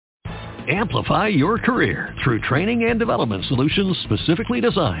Amplify your career through training and development solutions specifically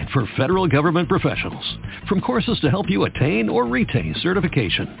designed for federal government professionals. From courses to help you attain or retain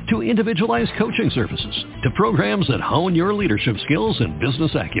certification, to individualized coaching services, to programs that hone your leadership skills and business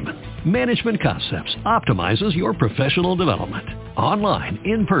acumen, Management Concepts optimizes your professional development. Online,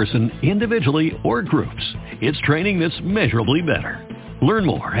 in person, individually, or groups, it's training that's measurably better. Learn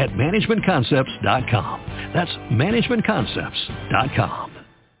more at managementconcepts.com. That's managementconcepts.com.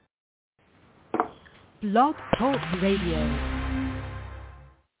 Blog Talk Radio.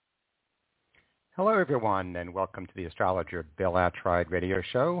 Hello, everyone, and welcome to the Astrologer Bill Attride radio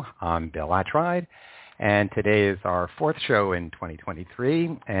show. I'm Bill Attride, and today is our fourth show in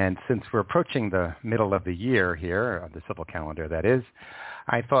 2023. And since we're approaching the middle of the year here, the civil calendar that is,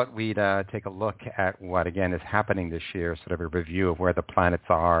 I thought we'd take a look at what, again, is happening this year, sort of a review of where the planets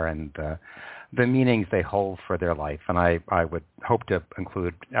are and the meanings they hold for their life. And I would hope to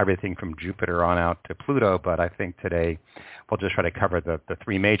include everything from Jupiter on out to Pluto, but I think today we'll just try to cover the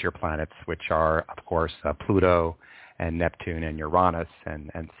three major planets, which are, of course, Pluto and Neptune and Uranus,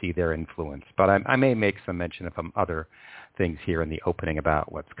 and see their influence. But I may make some mention of some other things here in the opening about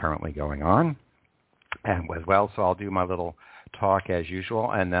what's currently going on and as well. So I'll do my little talk as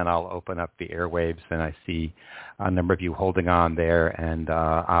usual, and then I'll open up the airwaves, and I see a number of you holding on there, and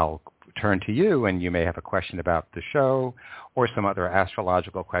I'll turn to you, and you may have a question about the show or some other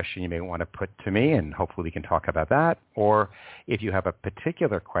astrological question you may want to put to me, and hopefully we can talk about that. Or if you have a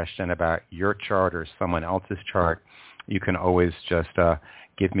particular question about your chart or someone else's chart, you can always just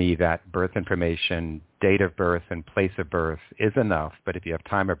give me that birth information. Date of birth and place of birth is enough, but if you have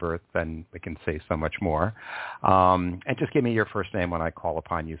time of birth, then we can say so much more. And just give me your first name when I call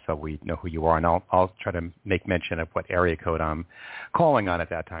upon you so we know who you are, and I'll try to make mention of what area code I'm calling on at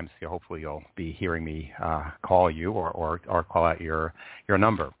that time, so hopefully you'll be hearing me call you or call out your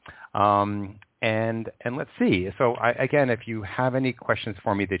number. And let's see. So again, if you have any questions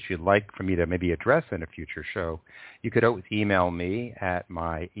for me that you'd like for me to maybe address in a future show, you could always email me at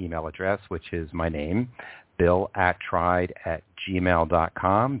my email address, which is my name,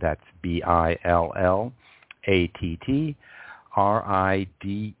 billatride@gmail.com. That's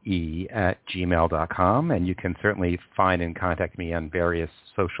BILLATTRIDE@gmail.com. And you can certainly find and contact me on various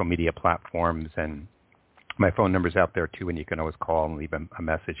social media platforms, and my phone number's out there, too, and you can always call and leave a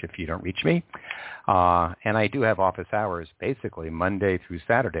message if you don't reach me. And I do have office hours, basically, Monday through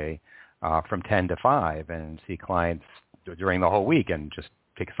Saturday from 10 to 5, and see clients during the whole week and just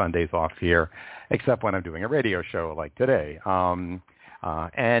take Sundays off here, except when I'm doing a radio show like today.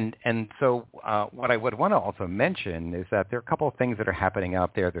 And so what I would want to also mention is that there are a couple of things that are happening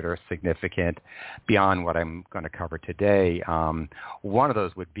out there that are significant beyond what I'm going to cover today. One of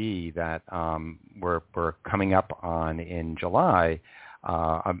those would be that we're coming up on, in July,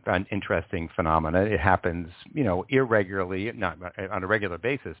 an interesting phenomena. It happens, irregularly, not on a regular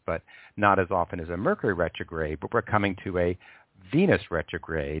basis, but not as often as a Mercury retrograde. But we're coming to a Venus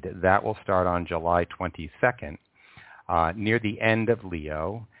retrograde that will start on July 22nd. Near the end of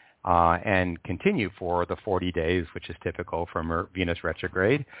Leo, and continue for the 40 days, which is typical for Venus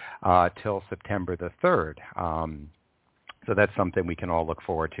retrograde, till September the 3rd. So that's something we can all look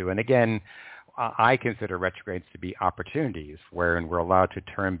forward to. And again, I consider retrogrades to be opportunities wherein we're allowed to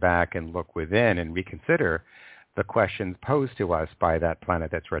turn back and look within and reconsider the questions posed to us by that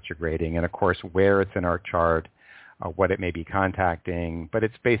planet that's retrograding, and of course where it's in our chart, what it may be contacting. But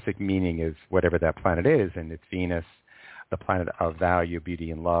its basic meaning is whatever that planet is, and it's Venus, the planet of value,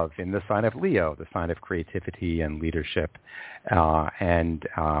 beauty, and love, in the sign of Leo, the sign of creativity and leadership.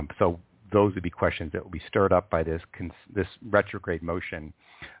 So those would be questions that will be stirred up by this retrograde motion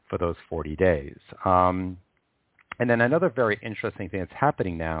for those 40 days. And then another very interesting thing that's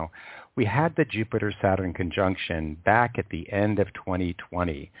happening now, we had the Jupiter-Saturn conjunction back at the end of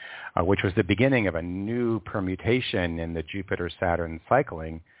 2020, which was the beginning of a new permutation in the Jupiter-Saturn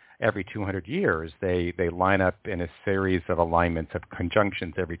cycling. Every 200 years, they line up in a series of alignments of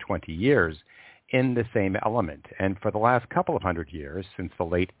conjunctions every 20 years in the same element. And for the last couple of hundred years, since the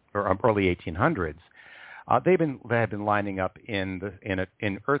late or early 1800s, they have been lining up in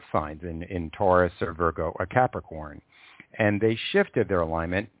Earth signs, in Taurus or Virgo or Capricorn. And they shifted their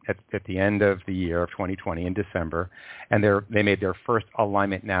alignment at the end of the year of 2020 in December, and they made their first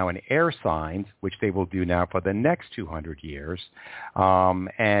alignment now in air signs, which they will do now for the next 200 years.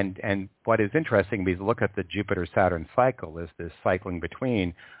 And what is interesting, is look at the Jupiter-Saturn cycle, is this cycling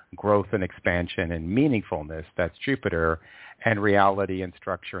between growth and expansion and meaningfulness, that's Jupiter, and reality and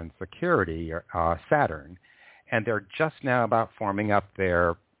structure and security, Saturn. And they're just now about forming up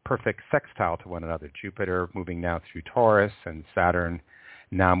their perfect sextile to one another. Jupiter moving now through Taurus and Saturn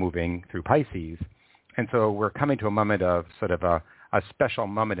now moving through Pisces. And so we're coming to a moment of sort of a special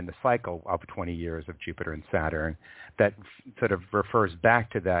moment in the cycle of 20 years of Jupiter and Saturn that sort of refers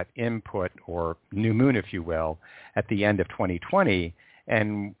back to that input or new moon, if you will, at the end of 2020.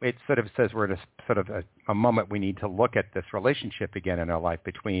 And it sort of says we're at a moment we need to look at this relationship again in our life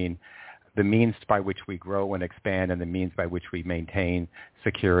between the means by which we grow and expand and the means by which we maintain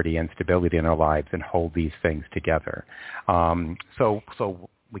security and stability in our lives and hold these things together. So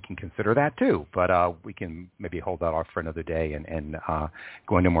we can consider that too, but we can maybe hold that off for another day and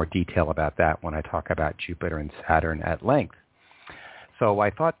go into more detail about that when I talk about Jupiter and Saturn at length. So I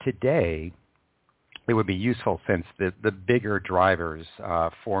thought today it would be useful, since the bigger drivers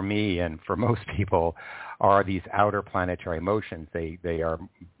for me and for most people are these outer planetary motions. They are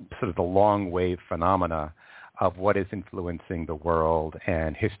sort of the long wave phenomena of what is influencing the world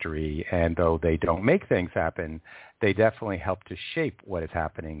and history. And though they don't make things happen, they definitely help to shape what is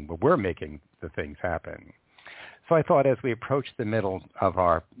happening, but we're making the things happen. So I thought as we approach the middle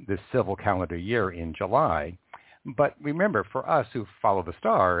of this civil calendar year in July, but remember, for us who follow the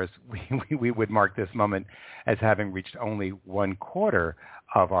stars, we would mark this moment as having reached only 1/4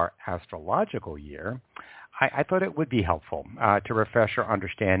 of our astrological year. I thought it would be helpful to refresh our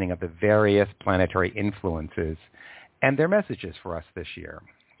understanding of the various planetary influences and their messages for us this year.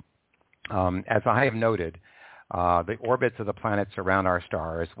 As I have noted, the orbits of the planets around our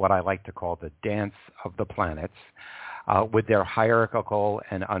stars, what I like to call the dance of the planets, with their hierarchical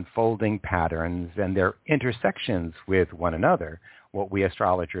and unfolding patterns and their intersections with one another, what we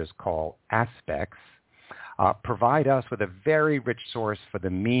astrologers call aspects, provide us with a very rich source for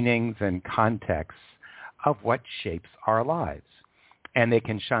the meanings and contexts of what shapes our lives. And they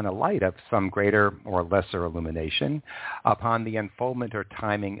can shine a light of some greater or lesser illumination upon the unfoldment or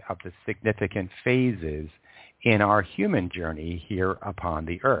timing of the significant phases in our human journey here upon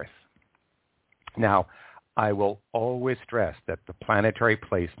the earth. Now, I will always stress that the planetary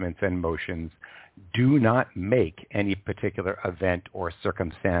placements and motions do not make any particular event or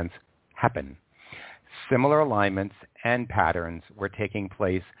circumstance happen. Similar alignments and patterns were taking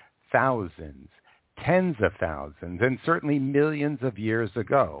place thousands, tens of thousands, and certainly millions of years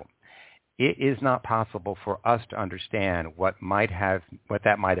ago. It is not possible for us to understand what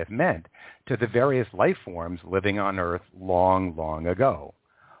that might have meant to the various life forms living on Earth long, long ago.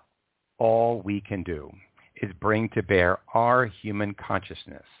 All we can do is bring to bear our human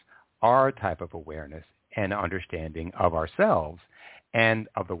consciousness, our type of awareness and understanding of ourselves and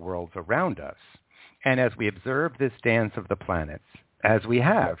of the worlds around us. And as we observe this dance of the planets, as we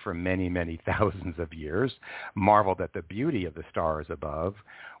have for many, many thousands of years, marveled at the beauty of the stars above,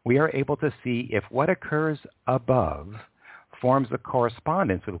 we are able to see if what occurs above forms a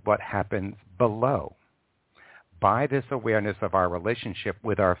correspondence with what happens below. By this awareness of our relationship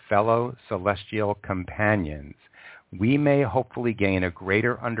with our fellow celestial companions, we may hopefully gain a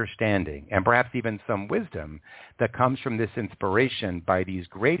greater understanding and perhaps even some wisdom that comes from this inspiration by these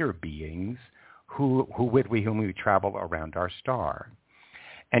greater beings with whom we travel around our star,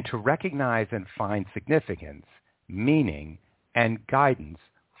 and to recognize and find significance, meaning, and guidance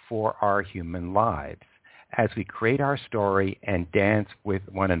for our human lives as we create our story and dance with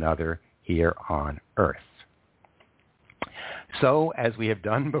one another here on Earth. So, as we have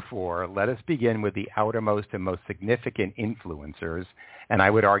done before, let us begin with the outermost and most significant influencers, and I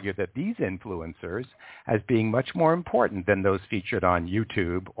would argue that these influencers, as being much more important than those featured on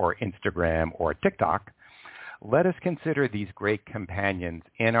YouTube or Instagram or TikTok, let us consider these great companions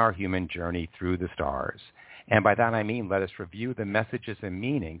in our human journey through the stars. And by that I mean let us review the messages and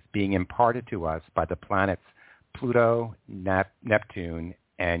meanings being imparted to us by the planets Pluto, Neptune,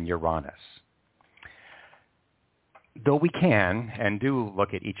 and Uranus. Though we can and do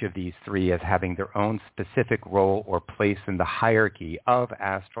look at each of these three as having their own specific role or place in the hierarchy of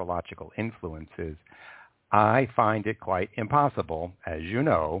astrological influences, I find it quite impossible, as you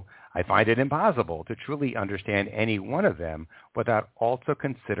know, I find it impossible to truly understand any one of them without also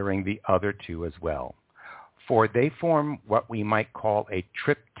considering the other two as well. For they form what we might call a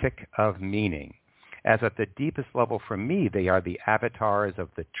triptych of meaning, as at the deepest level for me they are the avatars of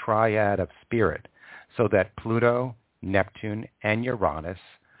the triad of spirit, so that Pluto, Neptune, and Uranus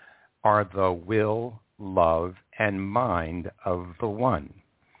are the will, love, and mind of the one.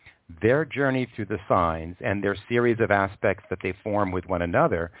 Their journey through the signs and their series of aspects that they form with one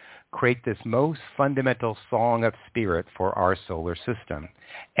another create this most fundamental song of spirit for our solar system,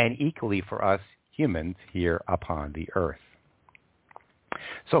 and equally for us humans here upon the earth.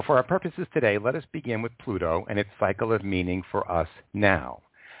 So for our purposes today, let us begin with Pluto and its cycle of meaning for us now.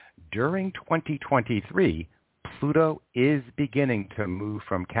 During 2023, Pluto is beginning to move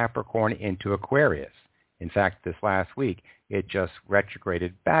from Capricorn into Aquarius. In fact, this last week, it just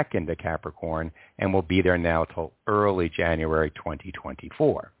retrograded back into Capricorn and will be there now till early January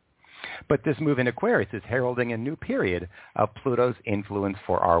 2024. But this move in Aquarius is heralding a new period of Pluto's influence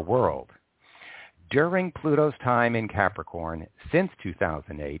for our world. During Pluto's time in Capricorn since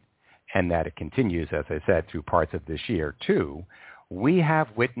 2008, and that it continues, as I said, through parts of this year too, we have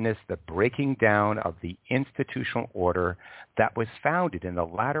witnessed the breaking down of the institutional order that was founded in the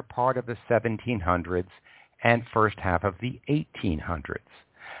latter part of the 1700s and first half of the 1800s.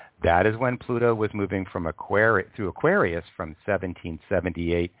 That is when Pluto was moving from through Aquarius from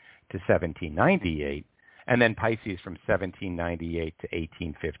 1778 to 1798, and then Pisces from 1798 to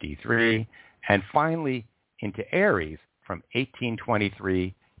 1853, and finally into Aries from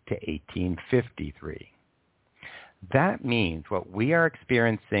 1823 to 1853. That means what we are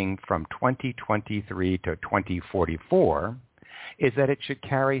experiencing from 2023 to 2044 is that it should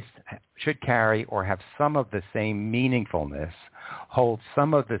carry or have some of the same meaningfulness, hold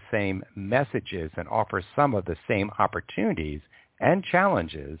some of the same messages, and offer some of the same opportunities and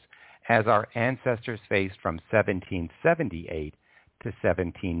challenges as our ancestors faced from 1778 to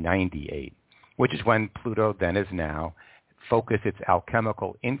 1798, which is when Pluto then is now focused its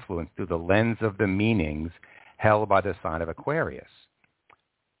alchemical influence through the lens of the meanings held by the sign of Aquarius.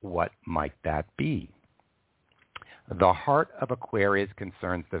 What might that be? The heart of Aquarius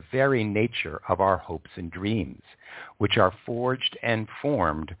concerns the very nature of our hopes and dreams, which are forged and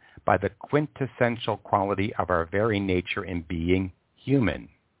formed by the quintessential quality of our very nature in being human.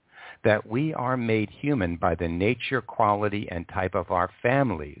 That we are made human by the nature, quality, and type of our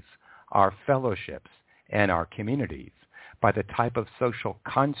families, our fellowships, and our communities, by the type of social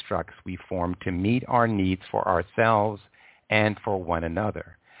constructs we form to meet our needs for ourselves and for one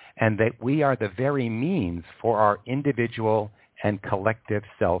another, and that we are the very means for our individual and collective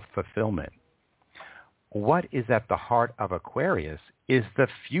self-fulfillment. What is at the heart of Aquarius is the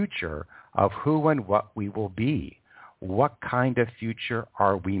future of who and what we will be. What kind of future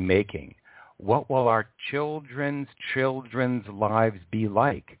are we making? What will our children's lives be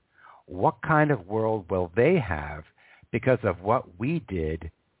like? What kind of world will they have because of what we did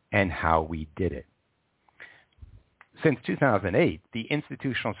and how we did it? Since 2008, the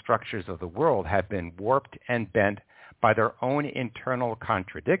institutional structures of the world have been warped and bent by their own internal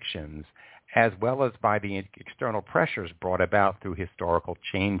contradictions, as well as by the external pressures brought about through historical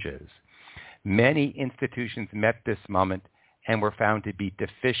changes. Many institutions met this moment and were found to be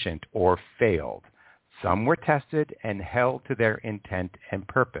deficient or failed. Some were tested and held to their intent and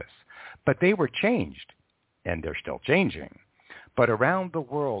purpose, but they were changed, and they're still changing. But around the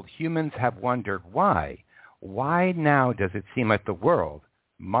world, humans have wondered why. Why now does it seem like the world,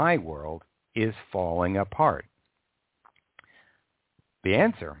 my world, is falling apart? The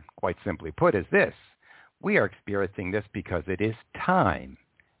answer, quite simply put, is this. We are experiencing this because it is time,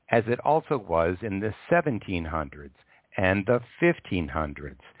 as it also was in the 1700s and the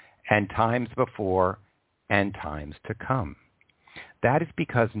 1500s and times before and times to come. That is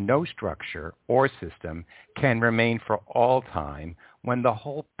because no structure or system can remain for all time when the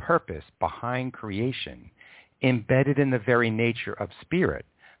whole purpose behind creation, embedded in the very nature of spirit,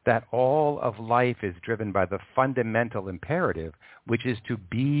 that all of life is driven by the fundamental imperative, which is to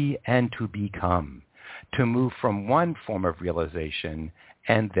be and to become, to move from one form of realization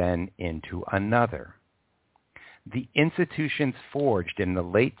and then into another. The institutions forged in the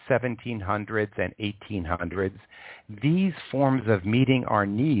late 1700s and 1800s, these forms of meeting our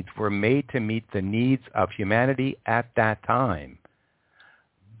needs were made to meet the needs of humanity at that time.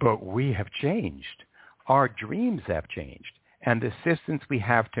 But we have changed. Our dreams have changed, and the systems we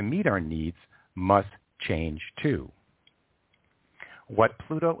have to meet our needs must change too. What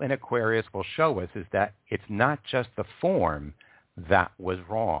Pluto in Aquarius will show us is that it's not just the form that was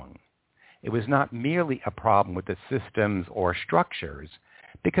wrong. It was not merely a problem with the systems or structures,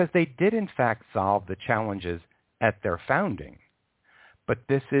 because they did in fact solve the challenges at their founding. But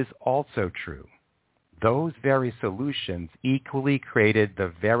this is also true. Those very solutions equally created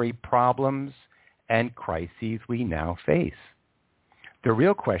the very problems and crises we now face. The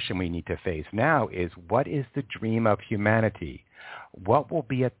real question we need to face now is, what is the dream of humanity? What will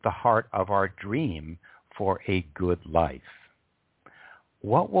be at the heart of our dream for a good life?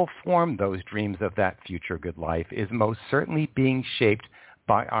 What will form those dreams of that future good life is most certainly being shaped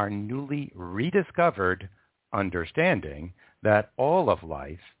by our newly rediscovered understanding that all of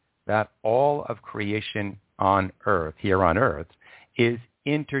life, that all of creation on earth, here on earth, is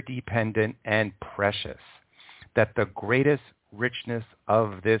interdependent and precious, that the greatest richness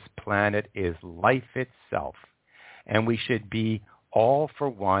of this planet is life itself, and we should be all for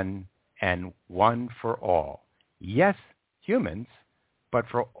one and one for all. Yes, humans, but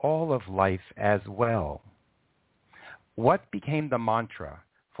for all of life as well. What became the mantra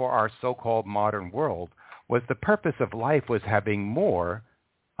for our so-called modern world was the purpose of life was having more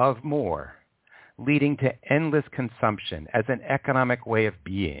of more, leading to endless consumption as an economic way of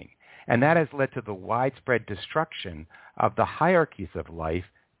being. And that has led to the widespread destruction of the hierarchies of life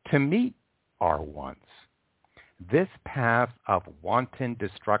to meet our wants. This path of wanton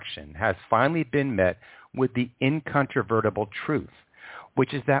destruction has finally been met with the incontrovertible truth,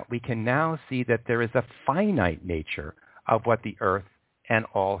 which is that we can now see that there is a finite nature of what the earth and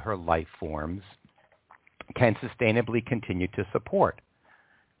all her life forms can sustainably continue to support,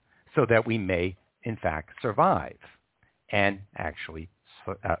 so that we may, in fact, survive and actually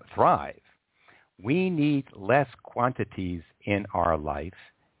thrive. We need less quantities in our life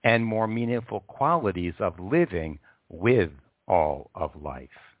and more meaningful qualities of living with all of life.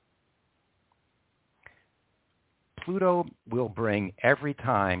 Pluto will bring every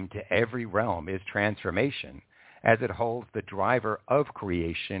time to every realm is transformation, as it holds the driver of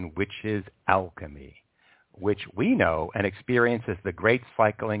creation, which is alchemy, which we know and experience as the great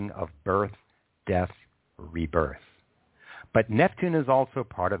cycling of birth, death, rebirth. But Neptune is also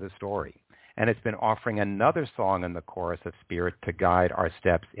part of the story, and it's been offering another song in the chorus of spirit to guide our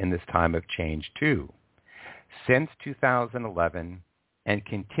steps in this time of change too. Since 2011 and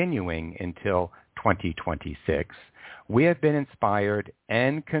continuing until 2026, we have been inspired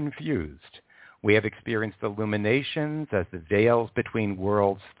and confused. We have experienced illuminations as the veils between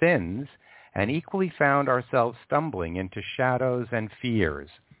worlds thins, and equally found ourselves stumbling into shadows and fears.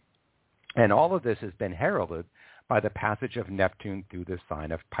 And all of this has been heralded by the passage of Neptune through the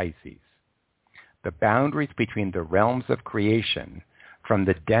sign of Pisces. The boundaries between the realms of creation, from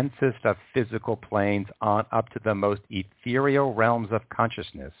the densest of physical planes on up to the most ethereal realms of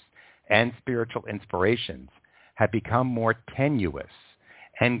consciousness and spiritual inspirations, have become more tenuous,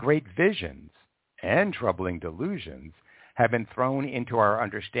 and great visions and troubling delusions have been thrown into our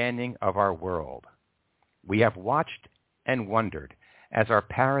understanding of our world. We have watched and wondered as our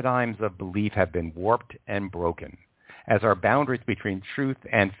paradigms of belief have been warped and broken, as our boundaries between truth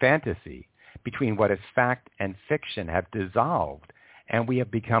and fantasy, between what is fact and fiction, have dissolved, and we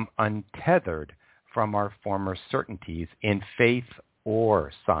have become untethered from our former certainties in faith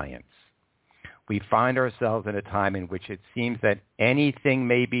or science. We find ourselves in a time in which it seems that anything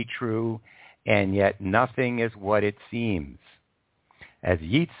may be true, and yet nothing is what it seems. As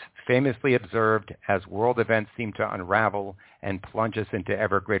Yeats famously observed, as world events seem to unravel and plunge us into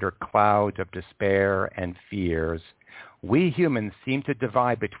ever greater clouds of despair and fears, we humans seem to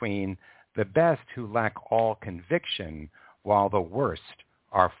divide between the best who lack all conviction, while the worst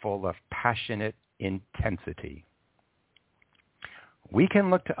are full of passionate intensity. We can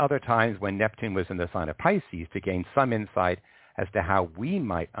look to other times when Neptune was in the sign of Pisces to gain some insight as to how we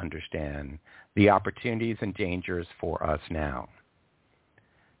might understand the opportunities and dangers for us now.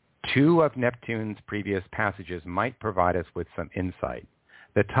 Two of Neptune's previous passages might provide us with some insight.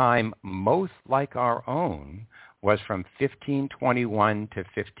 The time most like our own was from 1521 to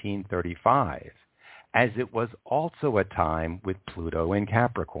 1535, as it was also a time with Pluto in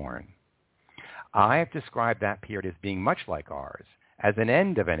Capricorn. I have described that period as being much like ours, as an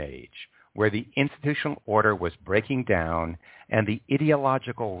end of an age, where the institutional order was breaking down and the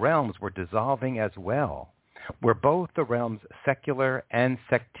ideological realms were dissolving as well, where both the realms secular and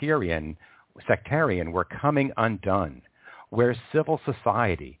sectarian were coming undone, where civil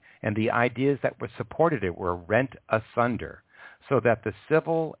society and the ideas that were supported it were rent asunder, so that the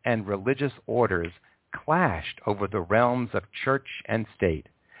civil and religious orders clashed over the realms of church and state,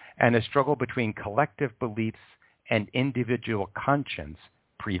 and a struggle between collective beliefs and individual conscience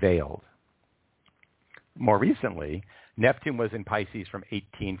prevailed. More recently, Neptune was in Pisces from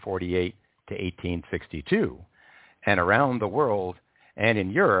 1848 to 1862, and around the world, and in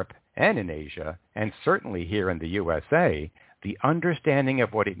Europe, and in Asia, and certainly here in the USA, the understanding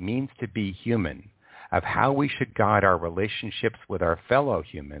of what it means to be human, of how we should guide our relationships with our fellow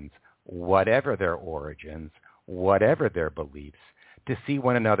humans, whatever their origins, whatever their beliefs, to see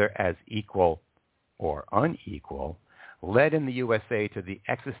one another as equal or unequal, led in the USA to the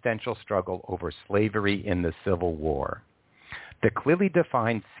existential struggle over slavery in the Civil War. The clearly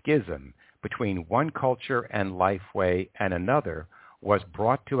defined schism between one culture and lifeway and another was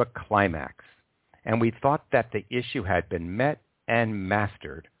brought to a climax, and we thought that the issue had been met and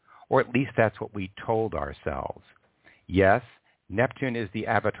mastered, or at least that's what we told ourselves. Yes, Neptune is the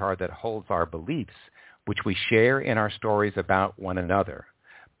avatar that holds our beliefs, which we share in our stories about one another,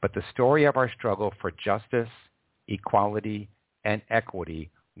 but the story of our struggle for justice, equality, and equity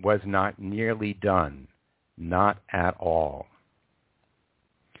was not nearly done, not at all.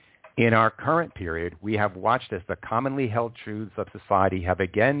 In our current period, we have watched as the commonly held truths of society have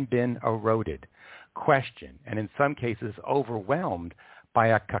again been eroded, questioned, and in some cases overwhelmed by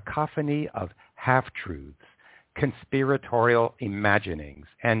a cacophony of half-truths, conspiratorial imaginings,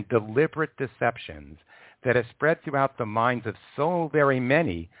 and deliberate deceptions that have spread throughout the minds of so very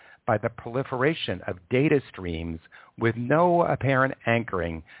many by the proliferation of data streams with no apparent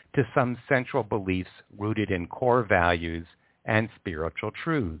anchoring to some central beliefs rooted in core values and spiritual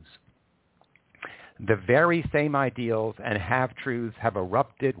truths. The very same ideals and half-truths have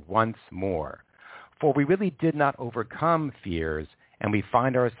erupted once more, for we really did not overcome fears, and we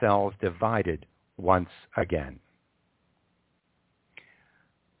find ourselves divided once again.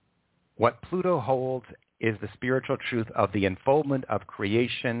 What Pluto holds is the spiritual truth of the unfoldment of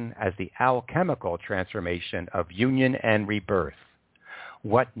creation as the alchemical transformation of union and rebirth.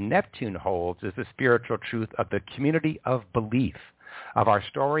 What Neptune holds is the spiritual truth of the community of belief, of our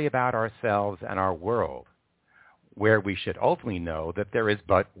story about ourselves and our world, where we should ultimately know that there is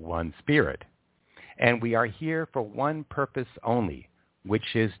but one spirit. And we are here for one purpose only,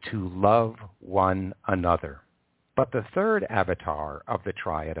 which is to love one another. But the third avatar of the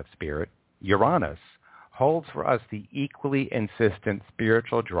triad of spirit, Uranus, holds for us the equally insistent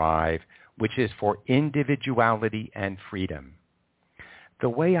spiritual drive, which is for individuality and freedom. The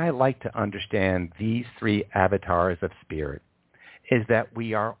way I like to understand these three avatars of spirit is that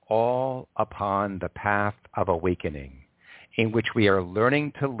we are all upon the path of awakening, in which we are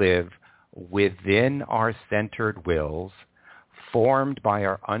learning to live within our centered wills, formed by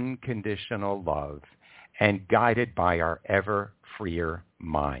our unconditional love, and guided by our ever freer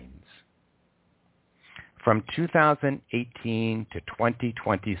minds. From 2018 to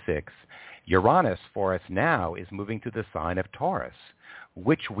 2026, Uranus for us now is moving to the sign of Taurus,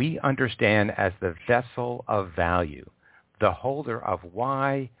 which we understand as the vessel of value, the holder of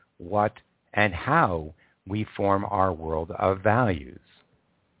why, what, and how we form our world of values.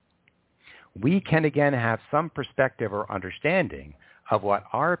 We can again have some perspective or understanding of what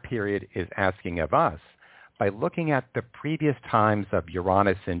our period is asking of us by looking at the previous times of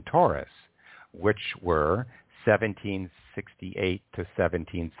Uranus in Taurus, which were 1768 to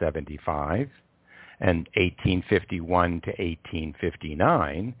 1775, and 1851 to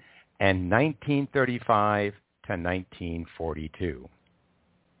 1859, and 1935 to 1942.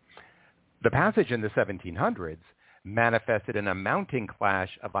 The passage in the 1700s manifested in a mounting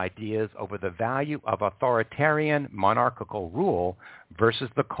clash of ideas over the value of authoritarian monarchical rule versus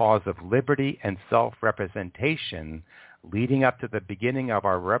the cause of liberty and self-representation, leading up to the beginning of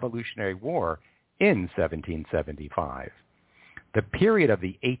our Revolutionary War in 1775. The period of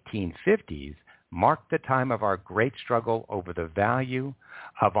the 1850s marked the time of our great struggle over the value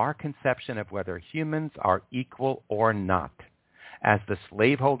of our conception of whether humans are equal or not, as the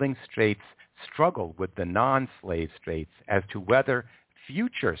slaveholding states struggled with the non-slave states as to whether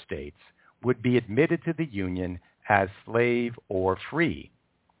future states would be admitted to the Union as slave or free,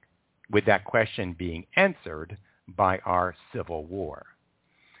 with that question being answered by our Civil War.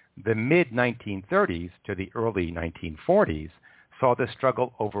 The mid-1930s to the early 1940s saw the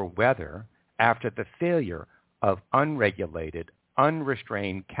struggle over whether, after the failure of unregulated,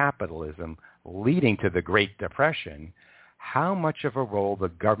 unrestrained capitalism leading to the Great Depression, how much of a role the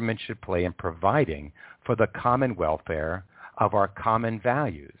government should play in providing for the common welfare of our common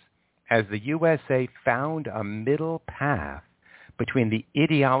values, as the USA found a middle path between the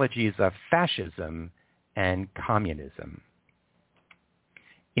ideologies of fascism and communism.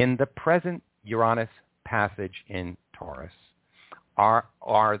 In the present Uranus passage in Taurus,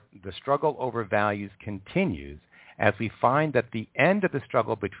 the struggle over values continues as we find that the end of the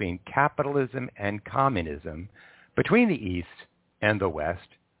struggle between capitalism and communism, between the East and the West,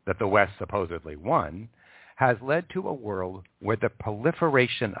 that the West supposedly won, has led to a world where the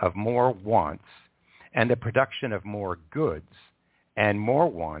proliferation of more wants and the production of more goods and more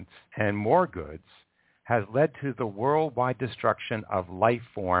wants and more goods has led to the worldwide destruction of life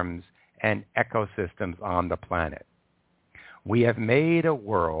forms and ecosystems on the planet. We have made a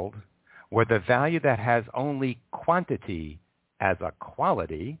world where the value that has only quantity as a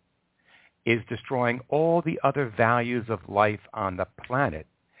quality is destroying all the other values of life on the planet,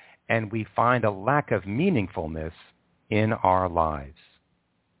 and we find a lack of meaningfulness in our lives.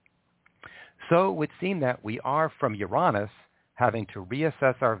 So it would seem that we are, from Uranus, having to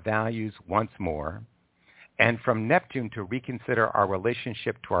reassess our values once more, and from Neptune to reconsider our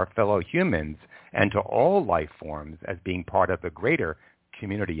relationship to our fellow humans and to all life forms as being part of the greater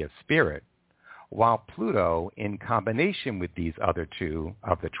community of spirit, while Pluto, in combination with these other two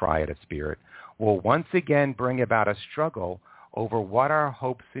of the triad of spirit, will once again bring about a struggle over what our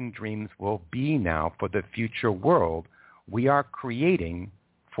hopes and dreams will be now for the future world we are creating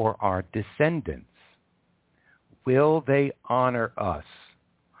for our descendants. Will they honor us,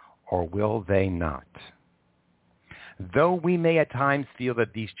 or will they not? Though we may at times feel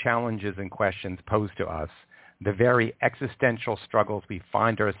that these challenges and questions posed to us, the very existential struggles we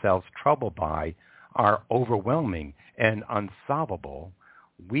find ourselves troubled by, are overwhelming and unsolvable,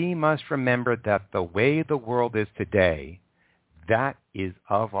 we must remember that the way the world is today, that is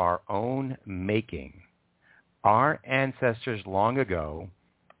of our own making. Our ancestors long ago,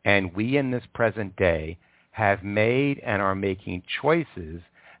 and we in this present day, have made and are making choices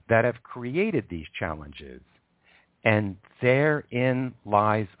that have created these challenges. And therein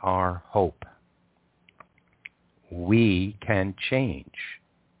lies our hope. We can change.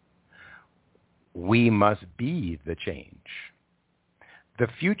 We must be the change. The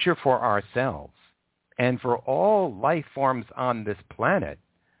future for ourselves and for all life forms on this planet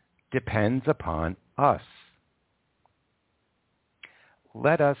depends upon us.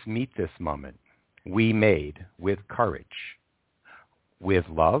 Let us meet this moment we made with courage, with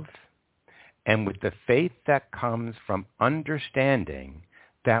love, and with the faith that comes from understanding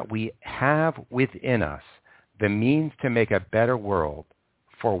that we have within us the means to make a better world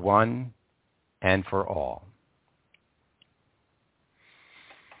for one and for all.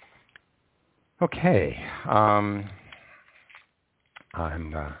 Okay, I'm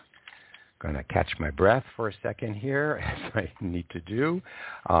going to catch my breath for a second here, as I need to do,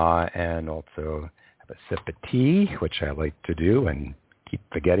 and also have a sip of tea, which I like to do and keep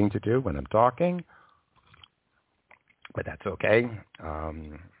forgetting to do when I'm talking, but that's okay.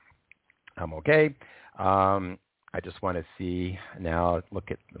 I'm okay. I just want to see now,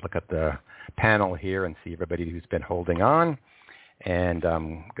 look at the panel here and see everybody who's been holding on. And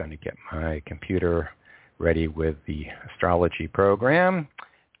I'm going to get my computer ready with the astrology program.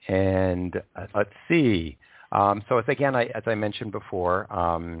 And let's see. So as I mentioned before,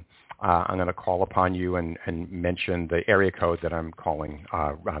 I'm going to call upon you and mention the area code that I'm calling,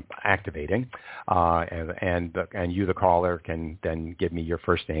 activating. And you, the caller, can then give me your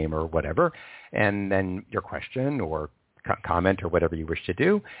first name or whatever, and then your question or comment or whatever you wish to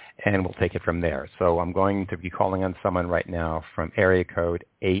do, and we'll take it from there. So I'm going to be calling on someone right now from area code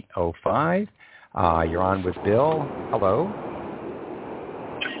 805. You're on with Bill. Hello.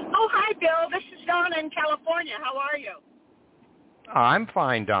 Oh, hi, Bill. This is Donna in California. How are you? I'm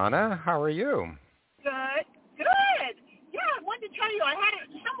fine, Donna. How are you? Good. Good. Yeah, I wanted to tell you, I had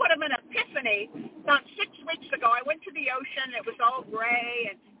somewhat of an epiphany about 6 weeks ago. I went to the ocean. It was all gray,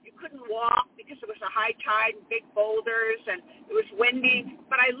 and you couldn't walk because it was a high tide and big boulders, and it was windy.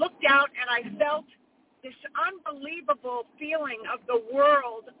 But I looked out, and I felt this unbelievable feeling of the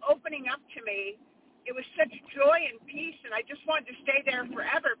world opening up to me. It was such joy and peace, and I just wanted to stay there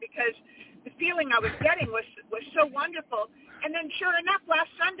forever because the feeling I was getting was so wonderful. And then sure enough, last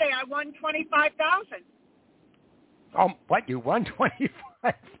Sunday I won $25,000. Oh, what? You won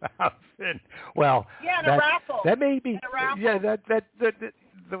 $25,000? Well, yeah, in a raffle. That may be. In a raffle. Yeah,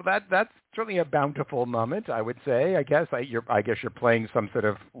 that's certainly a bountiful moment, I would say. I guess you're playing some sort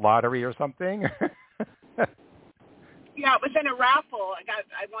of lottery or something. Yeah, it was in a raffle.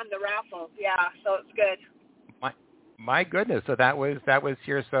 I won the raffle. Yeah, so it's good. My goodness. So that was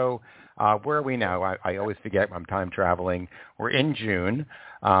here. So where are we now? I always forget. I'm time traveling. We're in June.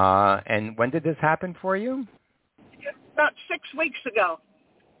 And when did this happen for you? About 6 weeks ago.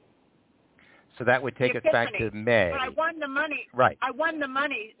 So that would take us back to May. But I won the money. Right. I won the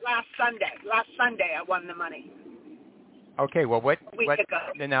money last Sunday. Last Sunday I won the money. Okay. Well, what?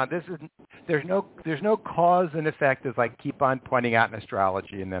 Now there's no cause and effect, as I keep on pointing out in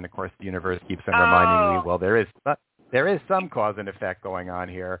astrology, and then of course the universe keeps on reminding me. Well, there is some cause and effect going on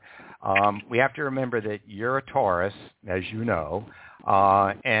here. We have to remember that you're a Taurus, as you know,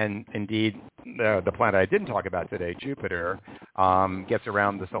 and indeed the planet I didn't talk about today, Jupiter, gets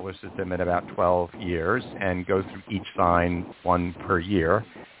around the solar system in about 12 years and goes through each sign one per year.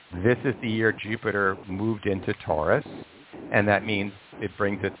 This is the year Jupiter moved into Taurus, and that means it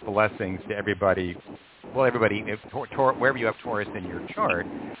brings its blessings to everybody. Well, everybody, wherever you have Taurus in your chart,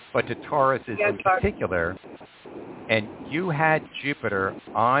 but to Tauruses in particular. And you had Jupiter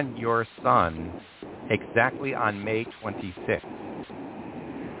on your sun exactly on May 26th,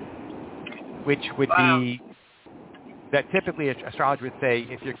 which would be that typically astrology would say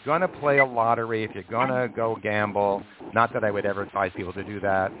if you're going to play a lottery, if you're going to go gamble, not that I would ever advise people to do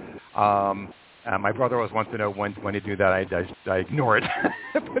that, My brother always wants to know when to do that. I ignore it.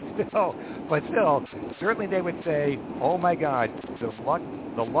 but still, certainly they would say, oh my God,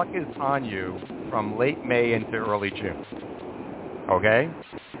 the luck is on you from late May into early June. Okay?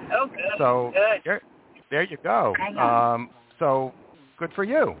 Oh, good. So good. There you go. So good for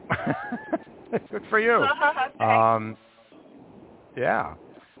you. Good for you. Yeah.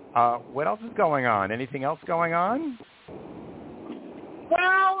 What else is going on? Anything else going on?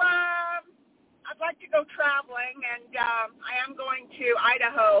 Well, I'd like to go traveling, and I am going to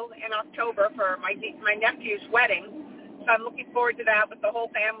Idaho in October for my nephew's wedding. So I'm looking forward to that with the whole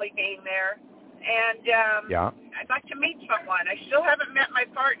family being there. And I'd like to meet someone. I still haven't met my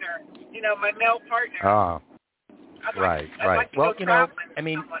partner, my male partner. Oh, I'd like to well, go traveling with I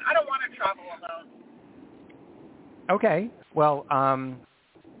mean, someone. I don't want to travel alone. Okay. Well,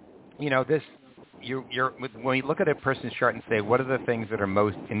 when you look at a person's chart and say, what are the things that are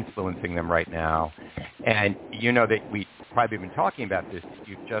most influencing them right now? And you know that we've probably been talking about this.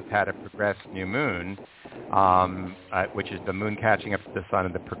 You've just had a progressed new moon, which is the moon catching up to the sun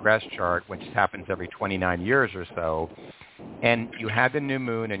in the progressed chart, which happens every 29 years or so. And you have the new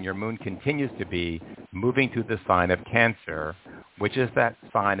moon, and your moon continues to be moving through the sign of Cancer, which is that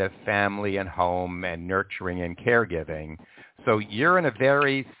sign of family and home and nurturing and caregiving. So you're in a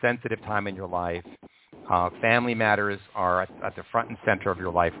very sensitive time in your life. Family matters are at the front and center of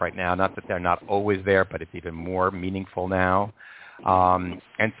your life right now. Not that they're not always there, but it's even more meaningful now.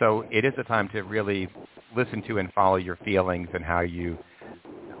 And so it is a time to really listen to and follow your feelings and how you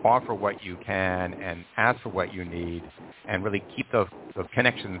offer what you can and ask for what you need and really keep those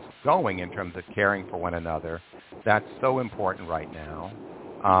connections going in terms of caring for one another. That's so important right now.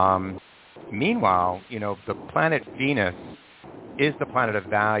 Meanwhile, the planet Venus is the planet of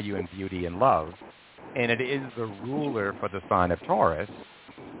value and beauty and love, and it is the ruler for the sign of Taurus.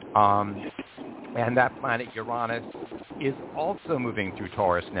 And that planet Uranus is also moving through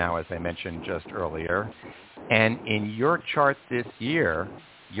Taurus now, as I mentioned just earlier. And in your chart this year,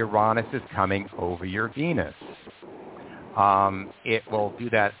 Uranus is coming over your Venus. It will do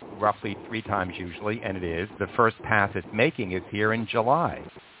that roughly 3 times usually, and it is. The first pass it's making is here in July.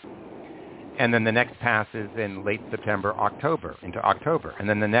 And then the next pass is in late September, into October. And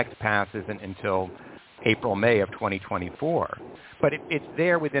then the next pass isn't until April, May of 2024. But it's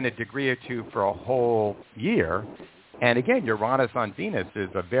there within a degree or two for a whole year. And again, Uranus on Venus is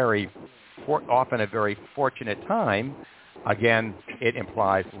often a very fortunate time. Again, it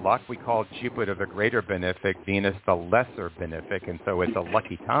implies luck. We call Jupiter the greater benefic, Venus the lesser benefic, and so it's a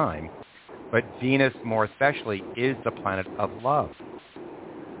lucky time. But Venus, more especially, is the planet of love,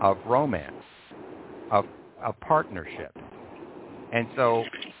 of romance, of partnership. And so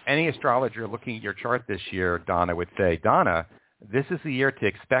any astrologer looking at your chart this year, Donna, would say, Donna, this is the year to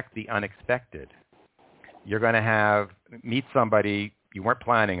expect the unexpected. You're going to meet somebody you weren't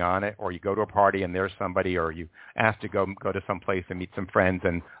planning on it, or you go to a party and there's somebody, or you ask to go to some place and meet some friends,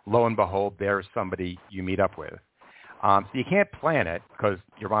 and lo and behold, there's somebody you meet up with. So you can't plan it because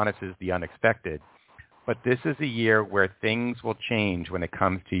Uranus is the unexpected, but this is a year where things will change when it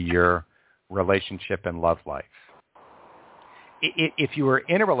comes to your relationship and love life. If you were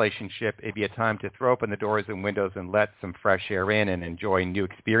in a relationship, it'd be a time to throw open the doors and windows and let some fresh air in and enjoy new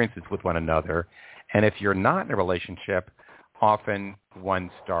experiences with one another. And if you're not in a relationship, often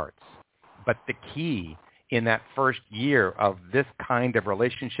one starts. But the key in that first year of this kind of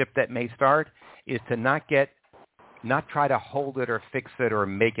relationship that may start is to not try to hold it or fix it or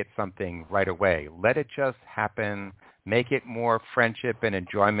make it something right away. Let it just happen. Make it more friendship and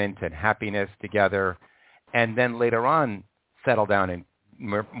enjoyment and happiness together. And then later on, settle down and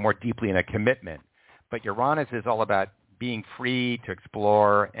more deeply in a commitment. But Uranus is all about being free to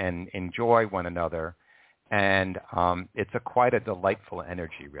explore and enjoy one another. And it's quite a delightful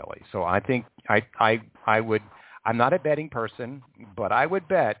energy, really. So I think I'm not a betting person, but I would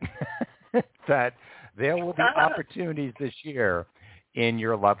bet that there will be opportunities this year in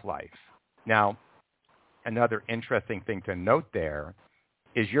your love life. Now, another interesting thing to note there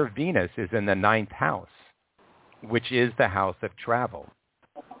is your Venus is in the 9th house, which is the house of travel.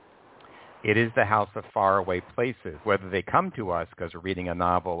 It is the house of faraway places, whether they come to us because we're reading a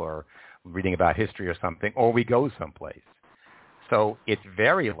novel or reading about history or something, or we go someplace. So it's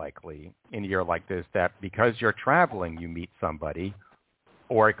very likely in a year like this that because you're traveling, you meet somebody,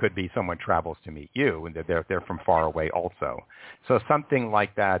 or it could be someone travels to meet you, and they're from far away also. So something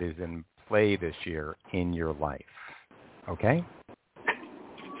like that is in play this year in your life. Okay?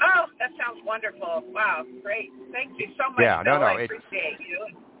 Oh, that sounds wonderful. Wow, great. Thank you so much, Bill. I appreciate you.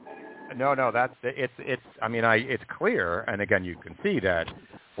 No, it's. I mean, it's clear, and again, you can see that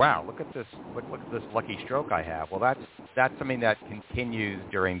wow, look at this lucky stroke I have. Well, that's something that continues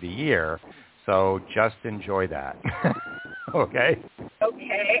during the year. So just enjoy that. Okay?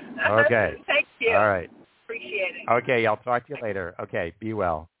 Okay. Okay. Thank you. All right. Appreciate it. Okay, I'll talk to you later. Okay, be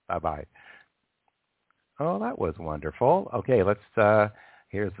well. Bye-bye. Oh, that was wonderful. Okay,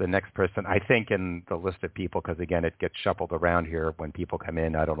 here's the next person, I think, in the list of people, because, again, it gets shuffled around here when people come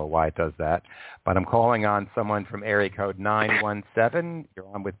in. I don't know why it does that. But I'm calling on someone from area code 917. You're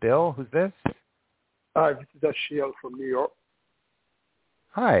on with Bill. Who's this? Hi, this is Ashiel from New York.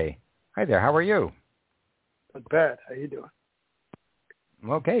 Hi. Hi there. How are you? Not bad. How you doing?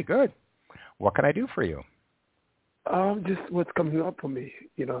 Okay, good. What can I do for you? Just what's coming up for me,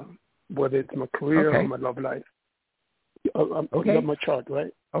 whether it's my career or my love life. You got my chart,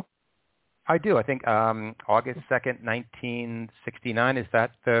 right? Oh, I do. I think August 2nd, 1969. Is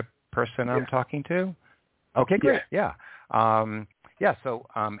that the person I'm talking to? Okay, great. Yeah. So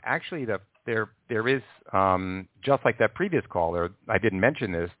actually, there is, just like that previous caller, I didn't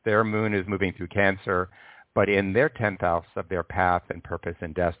mention this, their moon is moving through Cancer, but in their 10th house of their path and purpose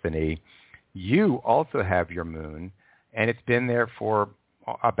and destiny, you also have your moon, and it's been there for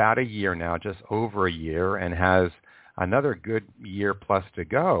about a year now, just over a year, and has another good year plus to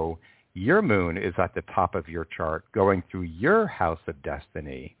go. Your moon is at the top of your chart going through your house of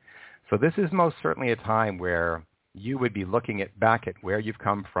destiny. So this is most certainly a time where you would be looking back at where you've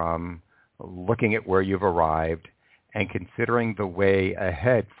come from, looking at where you've arrived, and considering the way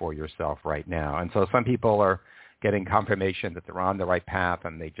ahead for yourself right now. And so some people are getting confirmation that they're on the right path,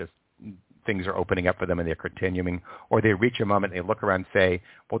 and things are opening up for them and they're continuing, or they reach a moment and they look around and say,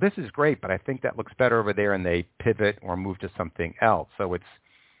 well, this is great, but I think that looks better over there, and they pivot or move to something else. So it's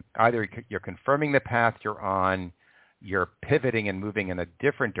either you're confirming the path you're on, you're pivoting and moving in a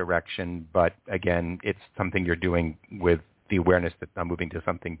different direction, but again, it's something you're doing with the awareness that I'm moving to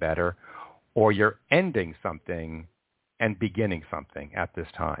something better, or you're ending something and beginning something at this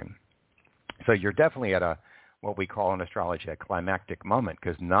time. So you're definitely at what we call in astrology a climactic moment,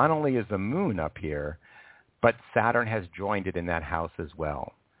 because not only is the moon up here, but Saturn has joined it in that house as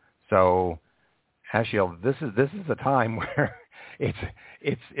well. So, Ashiel, this is a time where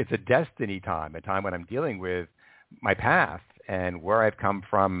it's a destiny time, a time when I'm dealing with my path and where I've come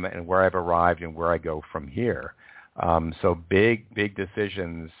from and where I've arrived and where I go from here. So big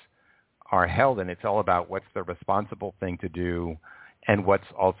decisions are held, and it's all about what's the responsible thing to do and what's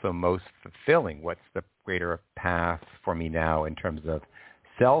also most fulfilling. What's the greater path for me now in terms of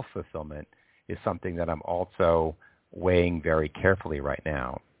self-fulfillment is something that I'm also weighing very carefully right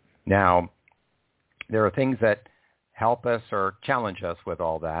now. Now, there are things that help us or challenge us with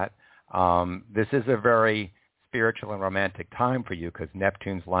all that. This is a very spiritual and romantic time for you because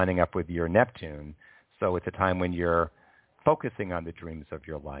Neptune's lining up with your Neptune. So it's a time when you're focusing on the dreams of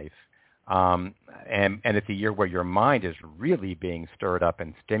your life. And it's a year where your mind is really being stirred up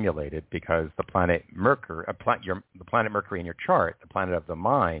and stimulated because the planet Mercury, the planet Mercury in your chart, the planet of the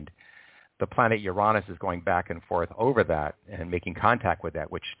mind, the planet Uranus is going back and forth over that and making contact with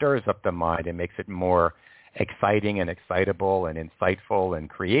that, which stirs up the mind and makes it more exciting and excitable and insightful and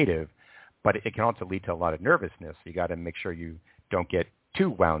creative. But it can also lead to a lot of nervousness. You got to make sure you don't get too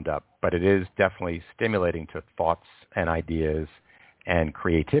wound up. But it is definitely stimulating to thoughts and ideas and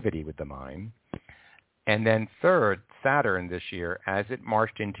creativity with the mind. And then third, Saturn this year, as it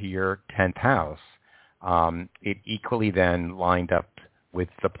marched into your 10th house, it equally then lined up with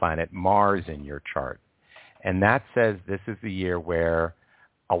the planet Mars in your chart. And that says this is the year where,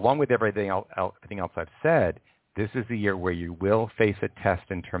 along with everything else I've said, this is the year where you will face a test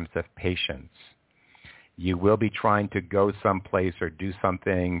in terms of patience. You will be trying to go someplace or do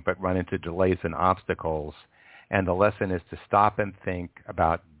something, but run into delays and obstacles. And the lesson is to stop and think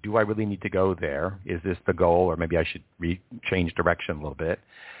about, do I really need to go there? Is this the goal? Or maybe I should change direction a little bit.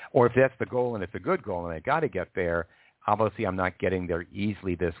 Or if that's the goal and it's a good goal and I got to get there, obviously I'm not getting there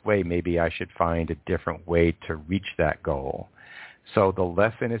easily this way. Maybe I should find a different way to reach that goal. So the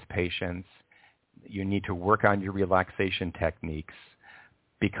lesson is patience. You need to work on your relaxation techniques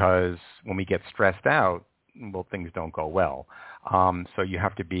because when we get stressed out, well, things don't go well. So you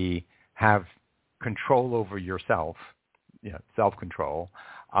have to have control over yourself, self-control,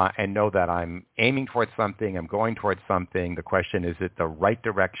 and know that I'm aiming towards something, I'm going towards something. The question is it the right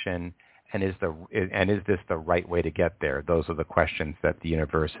direction, and is this the right way to get there? Those are the questions that the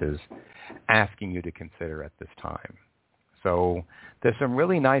universe is asking you to consider at this time. So there's some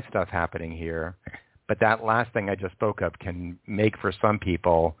really nice stuff happening here, but that last thing I just spoke of can make for some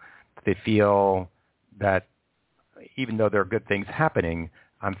people, they feel that even though there are good things happening,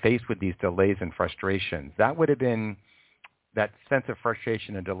 I'm faced with these delays and frustrations. That would have been that sense of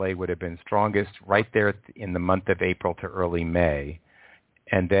frustration and delay would have been strongest right there in the month of April to early May.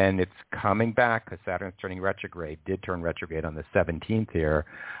 And then it's coming back because Saturn's turning retrograde, did turn retrograde on the 17th here.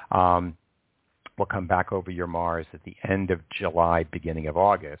 Will come back over your Mars at the end of July, beginning of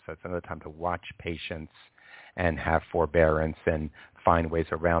August. So it's another time to watch patience and have forbearance and find ways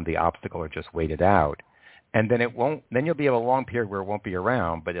around the obstacle or just wait it out. And then then you'll be a long period where it won't be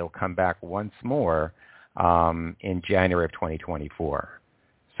around, but it'll come back once more in January of 2024.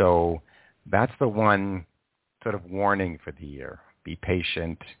 So that's the one sort of warning for the year. Be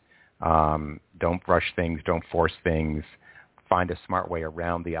patient. Don't rush things. Don't force things. Find a smart way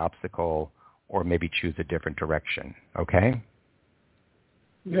around the obstacle, or maybe choose a different direction. Okay?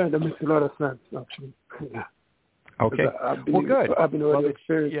 Yeah, that makes a lot of sense, actually. Yeah. Okay. Well, good. I've been already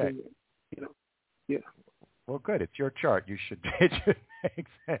experiencing it, you know. Yeah. Well, good. It's your chart. It should make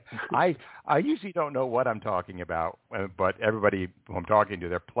sense. I usually don't know what I'm talking about, but everybody who I'm talking to,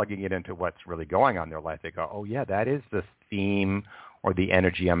 they're plugging it into what's really going on in their life. They go, oh, yeah, that is the theme or the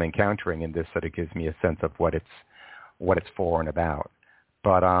energy I'm encountering, and this sort of gives me a sense of what it's for and about.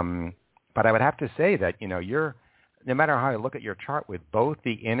 But I would have to say that, you know, no matter how I look at your chart, with both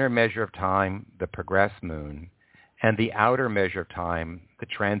the inner measure of time, the progressed moon, and the outer measure of time, the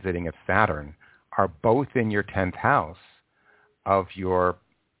transiting of Saturn, are both in your 10th house of your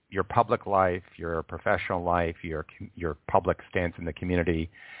public life, your professional life, your public stance in the community.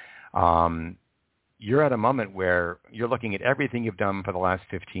 You're at a moment where you're looking at everything you've done for the last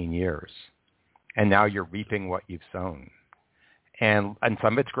 15 years, and now you're reaping what you've sown. And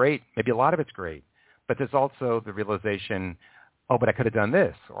some of it's great, maybe a lot of it's great, but there's also the realization, oh, but I could have done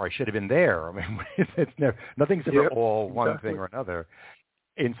this, or I should have been there. I mean, nothing's ever all one thing or another.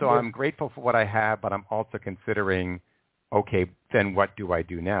 And so I'm grateful for what I have, but I'm also considering, okay, then what do I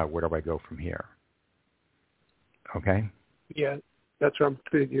do now? Where do I go from here? Okay? Yeah, that's what I'm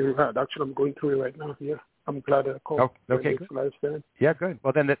figuring out. Actually, I'm going through it right now. Yeah, I'm glad I called. Oh, okay, good. Yeah, good.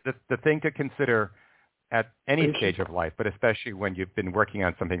 Well, then the thing to consider at any stage of life, but especially when you've been working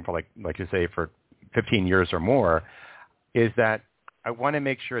on something for, like you say, for 15 years or more, is that I want to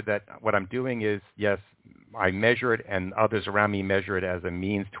make sure that what I'm doing is, yes, I measure it and others around me measure it as a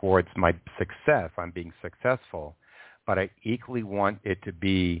means towards my success. I'm being successful. But I equally want it to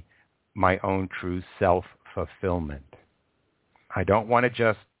be my own true self-fulfillment. I don't want to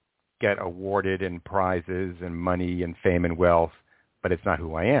just get awarded in prizes and money and fame and wealth, but it's not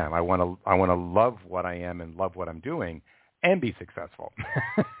who I am. I want to love what I am and love what I'm doing and be successful.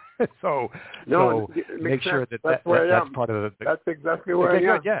 So make sure that's part of the. That's exactly where I am.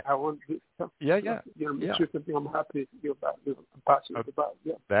 Good, yeah. I want to make sure something I'm happy about, I'm passionate about.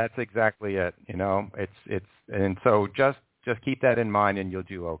 Yeah. That's exactly it. You know, it's and so just keep that in mind, and you'll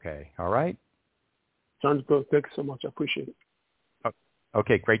do okay. All right. Sounds good. Thanks so much. I appreciate it.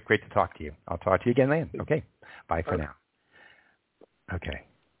 Okay, great to talk to you. I'll talk to you again later. Okay, bye for now. Okay.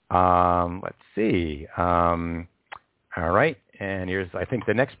 Let's see. All right. And here's, I think,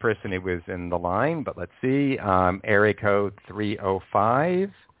 the next person who was in the line, but let's see. Area code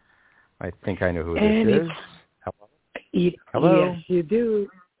 305. I think I know who this is. Hello? Hello? Yes, you do.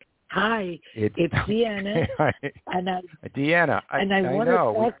 Hi, it's Deanna. Hi. Deanna, I want to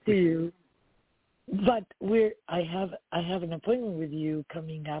talk to you, but I have an appointment with you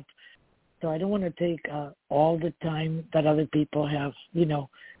coming up, so I don't want to take all the time that other people have, you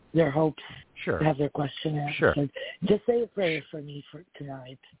know, their hopes to have their question answered. Sure. Just say a prayer for me for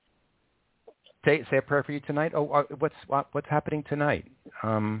tonight. Say a prayer for you tonight. Oh, what's happening tonight?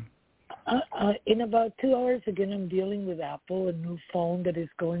 In about 2 hours, again, I'm dealing with Apple, a new phone that is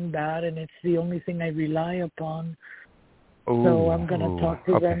going bad, and it's the only thing I rely upon. Ooh, so I'm going to talk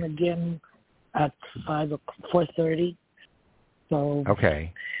to them again at 4:30. So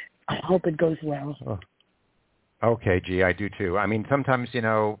I hope it goes well. Oh. Okay, gee, I do too. I mean, sometimes, you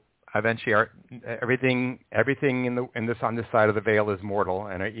know, eventually everything on this side of the veil is mortal,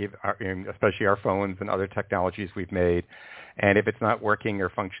 and especially our phones and other technologies we've made. And if it's not working or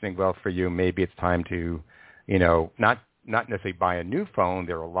functioning well for you, maybe it's time to, you know, not necessarily buy a new phone.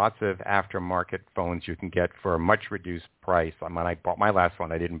 There are lots of aftermarket phones you can get for a much reduced price. When I bought my last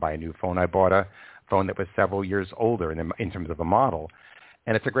one, I didn't buy a new phone. I bought a phone that was several years older in terms of the model,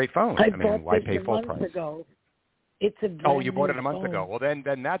 and it's a great phone. I mean, why pay full price? Ago. It's a you bought it a month ago. Well, then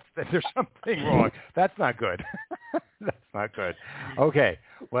there's something wrong. That's not good. That's not good. Okay.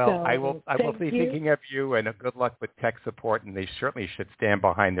 Well, so, I will be thinking of you, and good luck with tech support. And they certainly should stand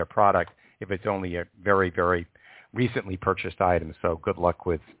behind their product if it's only a very, very recently purchased item. So good luck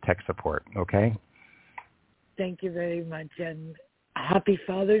with tech support. Okay. Thank you very much, and happy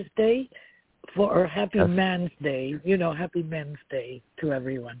Father's Day for Happy Man's Day. Happy Men's Day to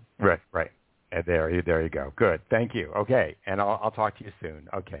everyone. Right. And there you go. Good. Thank you. Okay. And I'll talk to you soon.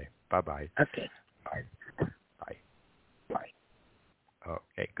 Okay. Bye-bye. Okay. Bye.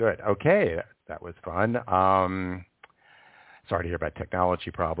 Okay, good. Okay, that was fun. Sorry to hear about technology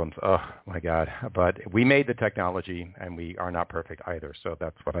problems. Oh, my God. But we made the technology, and we are not perfect either, so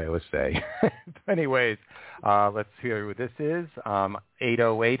that's what I always say. Anyways, let's hear who this is.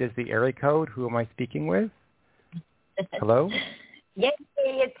 808 is the area code. Who am I speaking with? Hello? Yay,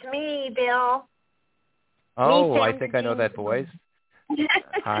 it's me, Bill. Oh, I think I know that voice.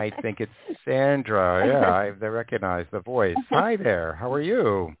 I think it's Sandra. Yeah, I recognize the voice. Hi there. How are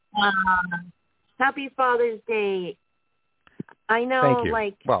you? Happy Father's Day. I know,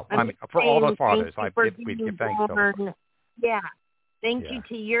 Thank you. For all the fathers, we give thanks to them. Yeah. Thank you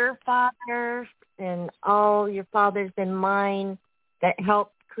to your father and all your fathers and mine that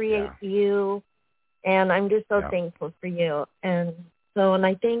helped create you. And I'm just so thankful for you. And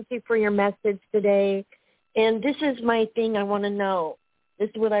I thank you for your message today. And this is my thing I want to know. This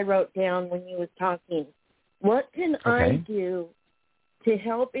is what I wrote down when you were talking. What can I do to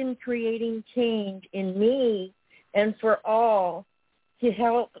help in creating change in me and for all to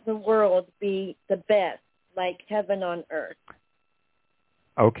help the world be the best, like heaven on earth?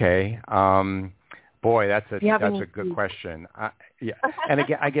 Okay. Boy, that's a good question. And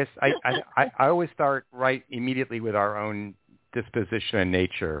again, I guess I always start right immediately with our own disposition and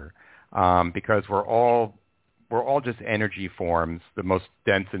nature, because we're all just energy forms. The most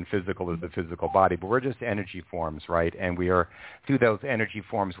dense and physical is the physical body, but we're just energy forms, right? And we are, through those energy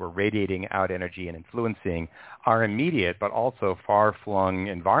forms, we're radiating out energy and influencing our immediate but also far-flung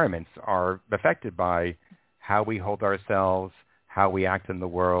environments are affected by how we hold ourselves, how we act in the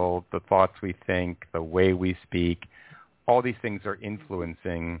world, the thoughts we think, the way we speak. All these things are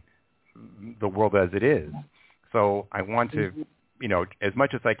influencing the world as it is. So I want to, as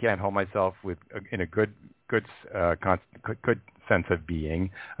much as I can, hold myself in a good sense of being,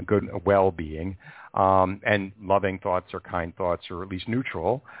 a good well-being, and loving thoughts or kind thoughts, or at least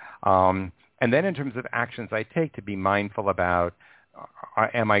neutral. And then in terms of actions I take, to be mindful about,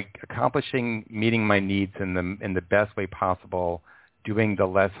 am I accomplishing meeting my needs in the best way possible, doing the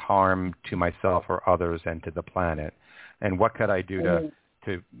less harm to myself or others and to the planet? And what could I do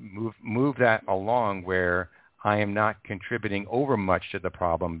to move that along where I am not contributing over much to the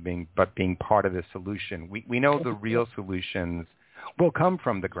problem, but being part of the solution? We know the real solutions will come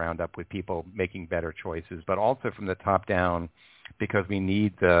from the ground up with people making better choices, but also from the top down, because we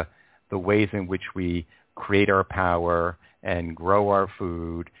need the ways in which we create our power and grow our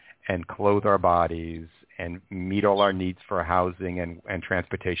food and clothe our bodies and meet all our needs for housing and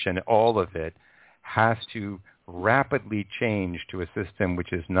transportation. All of it has to rapidly change to a system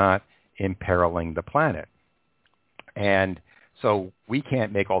which is not imperiling the planet. And so we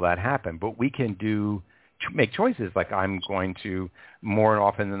can't make all that happen, but we can make choices, like I'm going to more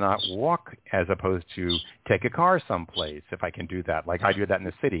often than not walk as opposed to take a car someplace, if I can do that. Like I do that in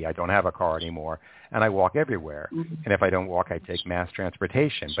the city. I don't have a car anymore, and I walk everywhere. Mm-hmm. And if I don't walk, I take mass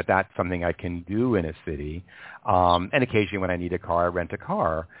transportation. But that's something I can do in a city. And occasionally when I need a car, I rent a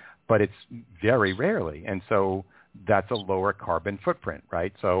car, but it's very rarely. And so that's a lower carbon footprint,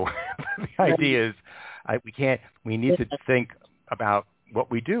 right? So the idea is we need to think about what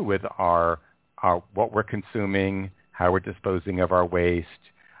we do with our what we're consuming, how we're disposing of our waste,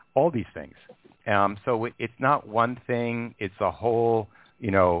 all these things. So it's not one thing; it's a whole,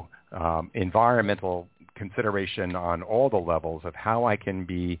 environmental consideration on all the levels of how I can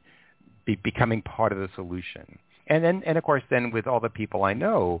be becoming part of the solution. And of course, then with all the people I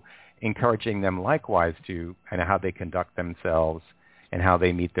know, encouraging them likewise to and how they conduct themselves and how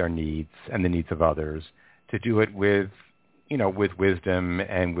they meet their needs and the needs of others, to do it with wisdom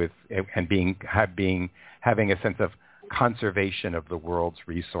and having a sense of conservation of the world's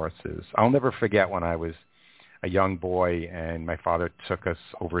resources. I'll never forget when I was a young boy and my father took us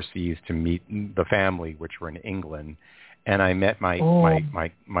overseas to meet the family, which were in England, and I met my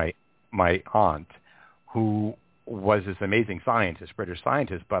aunt, who was this amazing scientist, British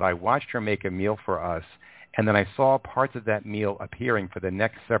scientist, but I watched her make a meal for us, and then I saw parts of that meal appearing for the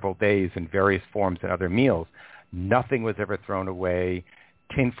next several days in various forms in other meals. Nothing was ever thrown away.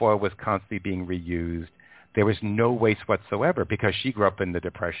 Tinfoil was constantly being reused. There was no waste whatsoever because she grew up in the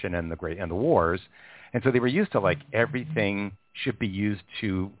Depression and the wars. And so they were used to everything should be used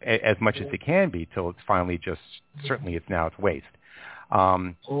to as much as it can be till it's finally certainly it's waste.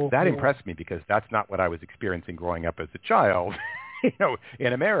 That impressed me because that's not what I was experiencing growing up as a child.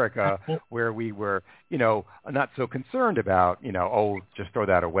 in America, where we were, not so concerned about, just throw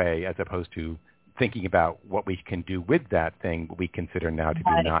that away, as opposed to thinking about what we can do with that thing we consider now to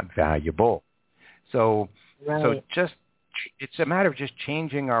be not valuable. So just, it's a matter of just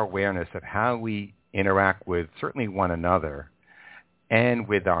changing our awareness of how we interact with certainly one another and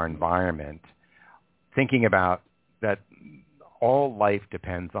with our environment, thinking about that all life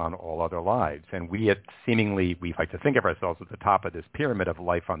depends on all other lives. And we like to think of ourselves at the top of this pyramid of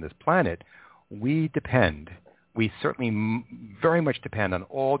life on this planet. We certainly very much depend on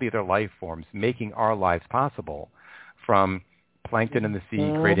all the other life forms making our lives possible, from plankton in the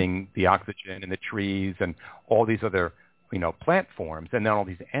sea creating the oxygen in the trees and all these other plant forms, and then all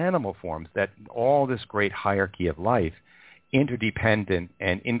these animal forms, that all this great hierarchy of life interdependent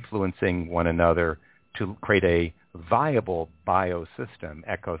and influencing one another to create a viable ecosystem,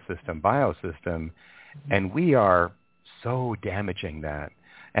 biosystem. And we are so damaging that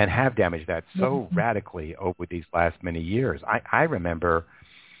and have damaged that so radically over these last many years. I remember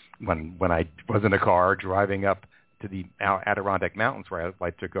when I was in a car driving up to the Adirondack Mountains, where I'd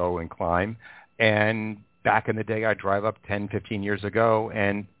like to go and climb, and back in the day, I'd drive up 10, 15 years ago,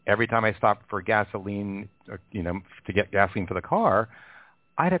 and every time I stopped for gasoline, to get gasoline for the car,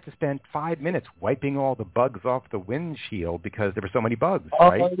 I'd have to spend 5 minutes wiping all the bugs off the windshield because there were so many bugs,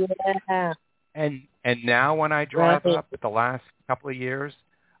 right? Oh, yeah. And now when I drive up the last couple of years,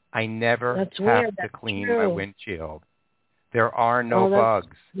 I never have to clean my windshield. There are no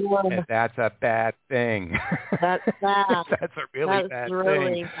bugs, and that's a bad thing. That's bad. That's a really bad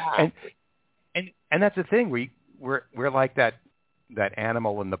thing. Bad. And that's the thing. We're like that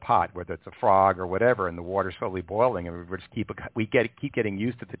animal in the pot, whether it's a frog or whatever, and the water's slowly boiling, and we keep getting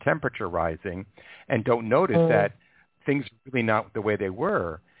used to the temperature rising, and don't notice that things are really not the way they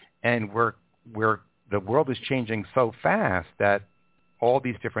were, and the world is changing so fast that all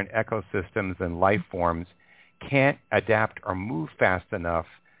these different ecosystems and life forms can't adapt or move fast enough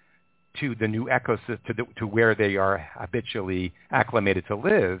to the new ecosystem, to where they are habitually acclimated to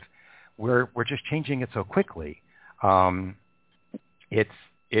live. We're just changing it so quickly.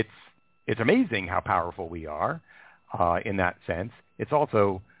 It's amazing how powerful we are in that sense. It's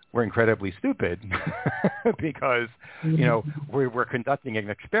also, we're incredibly stupid because we're conducting an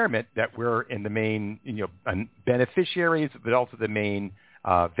experiment that we're in the main beneficiaries, but also the main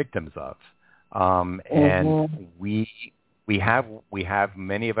victims of. And we have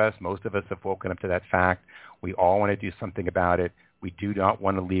many of us, most of us have woken up to that fact. We all want to do something about it. We do not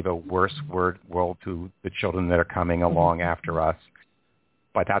want to leave a worse world to the children that are coming along after us.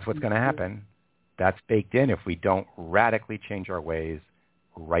 But that's what's going to happen. That's baked in if we don't radically change our ways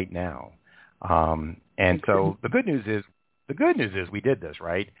right now. And so the good news is we did this,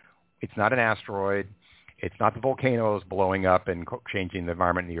 right? It's not an asteroid. It's not the volcanoes blowing up and changing the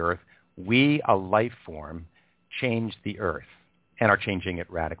environment in the Earth. We, a life form, changed the Earth and are changing it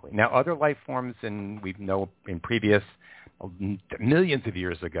radically. Now, other life forms, and we know in previous millions of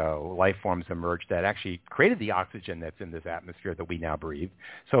years ago, life forms emerged that actually created the oxygen that's in this atmosphere that we now breathe.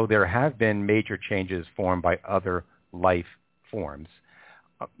 So there have been major changes formed by other life forms.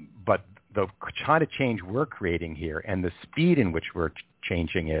 But the kind of change we're creating here and the speed in which we're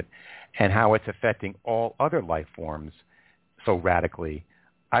changing it and how it's affecting all other life forms so radically,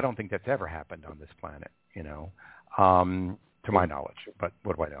 I don't think that's ever happened on this planet, to my knowledge. But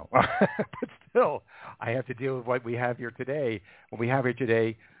what do I know? But still, I have to deal with what we have here today. What we have here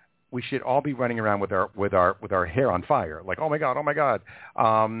today, we should all be running around with our hair on fire, like, oh my God,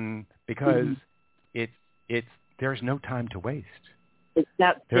 because there's no time to waste. It's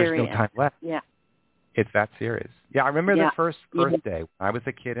that serious. There's no time left. Yeah. It's that serious. Yeah, I remember the first day. I was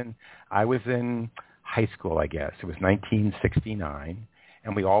a kid, and I was in high school, I guess. It was 1969.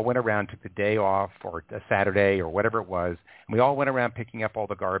 And we all went around, took the day off or a Saturday or whatever it was, and we all went around picking up all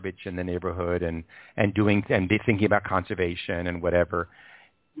the garbage in the neighborhood and thinking about conservation and whatever.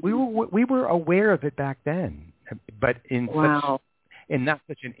 We were aware of it back then, but in not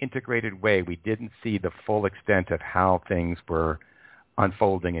such an integrated way. We didn't see the full extent of how things were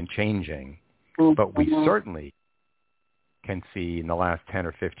unfolding and changing. But we certainly can see in the last 10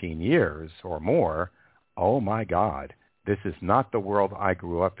 or 15 years or more, oh my God, this is not the world I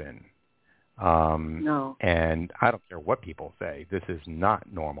grew up in. No. And I don't care what people say. This is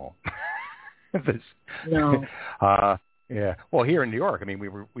not normal. No. Yeah. Well, here in New York, I mean,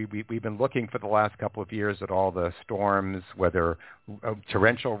 we've been looking for the last couple of years at all the storms, whether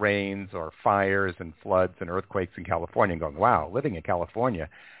torrential rains or fires and floods and earthquakes in California, and going, wow, living in California.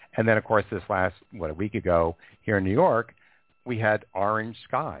 And then, of course, this last, a week ago here in New York, we had orange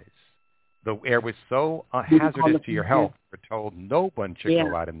skies. the air was so hazardous to your health. We're told no one should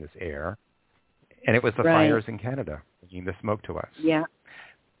go out in this air, and it was the fires in Canada bringing the smoke to us. Yeah.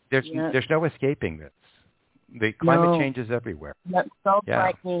 There's no escaping this. The climate changes everywhere. That's so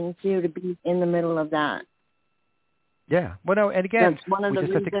frightening too, to be in the middle of that. Yeah. Well, no, and again, we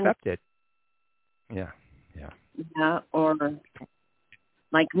just have to accept it. Yeah. Yeah, or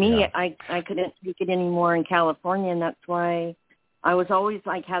like me, I couldn't take it anymore in California, and that's why I was always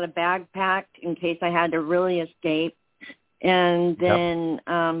like had a bag packed in case I had to really escape. And then,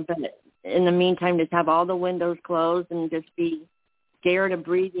 but in the meantime, just have all the windows closed and just be scared of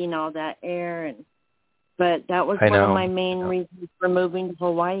breathing all that air. But that was one of my main reasons for moving to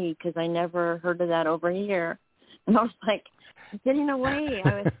Hawaii, because I never heard of that over here. And I was like, getting away,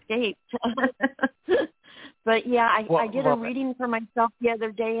 I escaped. But yeah, I did a reading for myself the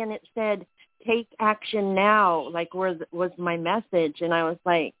other day, and it said, take action now, like was my message. And I was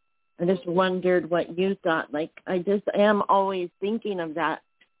like, I just wondered what you thought. Like, I just am always thinking of that.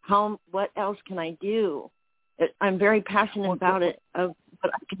 What else can I do? I'm very passionate about it, of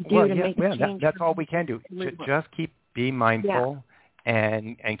what I can do to make a change. That's all we can do. Just be mindful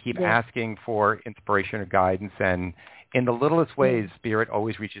and keep asking for inspiration or guidance. And in the littlest ways, Spirit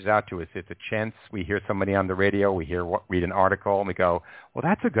always reaches out to us. It's a chance. We hear somebody on the radio, read an article, and we go, well,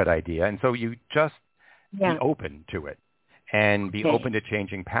 that's a good idea. And so you just be open to it and be open to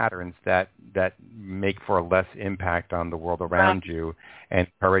changing patterns that make for less impact on the world around you, and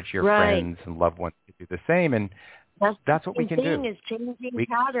encourage your friends and loved ones to do the same. And that's what we can do. The thing is changing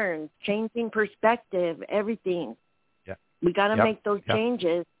patterns, changing perspective, everything. Yeah. We got to make those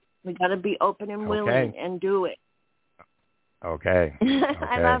changes. We got to be open and willing and do it. Okay.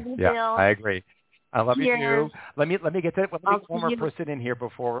 I love you, Bill. I agree. I love you too. Let me get one more person in here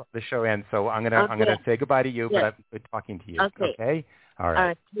before the show ends. So I'm gonna say goodbye to you, but I've been talking to you. Okay. All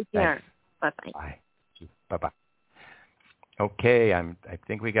right. Take care. Bye. Bye. Okay. I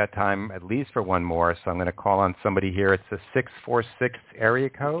think we got time at least for one more, so I'm going to call on somebody here. It's a 646 area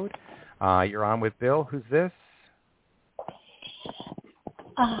code. You're on with Bill. Who's this?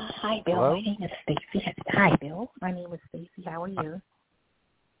 Hi, Bill. Hello? My name is Stacy. Hi, Bill. My name is Stacy. How are you?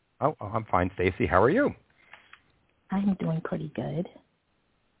 Oh, I'm fine, Stacy. How are you? I'm doing pretty good.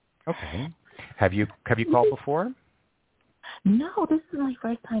 Okay. Have you called before? No, this is my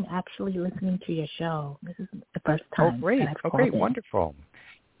first time actually listening to your show. This is the first time. Oh, great. That I've called in. Wonderful.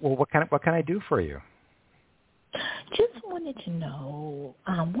 Well, what can I do for you? Just wanted to know,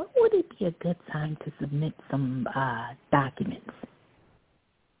 when would it be a good time to submit some documents?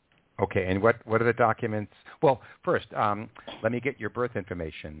 Okay, and what are the documents? Well, first, let me get your birth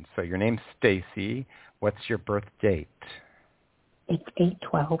information. So your name's Stacy. What's your birth date? It's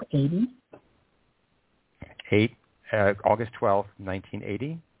 8/12/80. August 12th,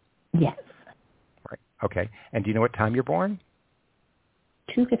 1980? Yes. Right. Okay. And do you know what time you're born?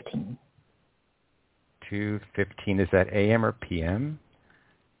 2:15. 2:15. Is that AM or PM?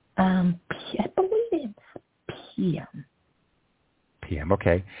 I believe it's PM. PM.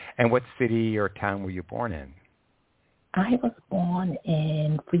 Okay. And what city or town were you born in? I was born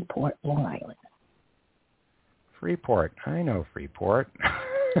in Freeport, Long Island. Freeport. I know Freeport.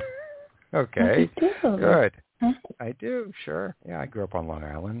 Okay. Good. I do, sure. Yeah, I grew up on Long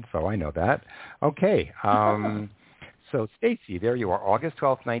Island, so I know that. Okay. So, Stacy, there you are, August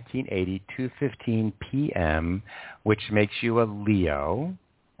 12th, 1980, 2:15 p.m., which makes you a Leo,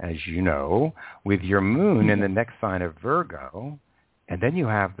 as you know, with your moon in the next sign of Virgo, and then you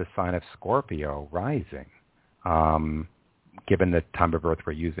have the sign of Scorpio rising, given the time of birth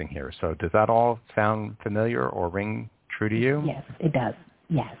we're using here. So does that all sound familiar or ring true to you? Yes, it does.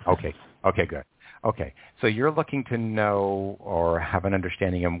 Yes. Okay, good. Okay, so you're looking to know or have an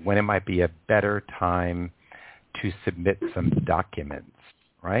understanding of when it might be a better time to submit some documents,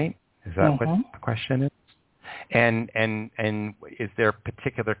 right? Is that what the question is? And is there a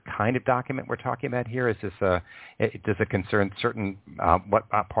particular kind of document we're talking about here? Is this does it concern certain, what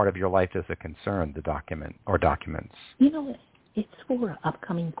part of your life does it concern, the document or documents? You know, it's for an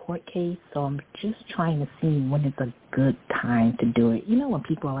upcoming court case, so I'm just trying to see when is a good time to do it. You know, when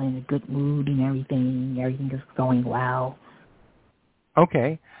people are in a good mood and everything is going well.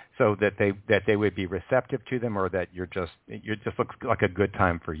 Okay, so that they would be receptive to them, or that it just looks like a good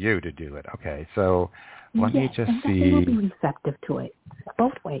time for you to do it. Okay, so let me just see. They will be receptive to it,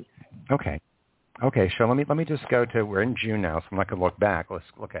 both ways. Okay, so let me just go to, we're in June now, so I'm not going to look back. Let's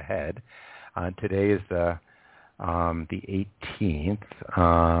look ahead. Today is the 18th.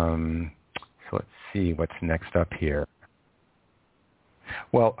 So let's see what's next up here.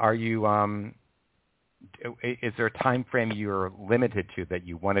 Well, are you is there a time frame you're limited to that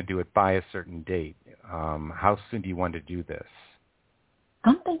you want to do it by a certain date? How soon do you want to do this?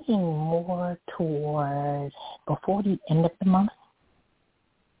 I'm thinking more towards before the end of the month.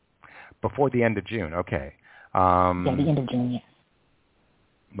 Before the end of June, okay. Yeah, the end of June, yes.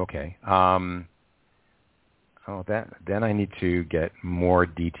 Okay. Then I need to get more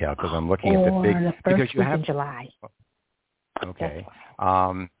detail because I'm looking at the big. The first because you week have in July. Okay.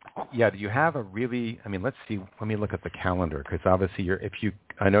 Do you have a really? I mean, let's see. Let me look at the calendar because obviously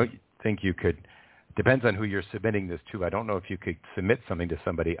think you could. Depends on who you're submitting this to. I don't know if you could submit something to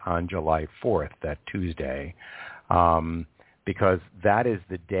somebody on July 4th, that Tuesday, because that is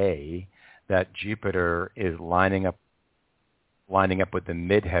the day that Jupiter is lining up with the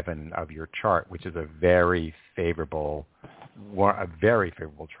midheaven of your chart, which is a very favorable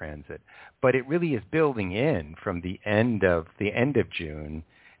transit. But it really is building in from the end of June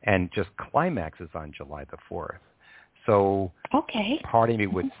and just climaxes on July the 4th. So part of me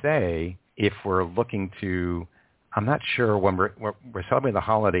would say if we're looking to, I'm not sure when we're celebrating the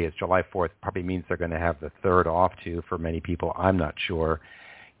holiday as July 4th, probably means they're going to have the 3rd off too for many people. I'm not sure.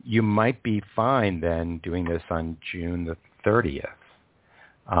 You might be fine then doing this on June the 30th.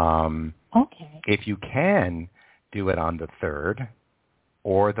 If you can do it on the 3rd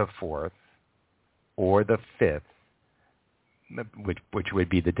or the 4th or the 5th, which would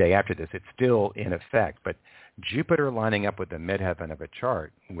be the day after this, it's still in effect. But Jupiter lining up with the midheaven of a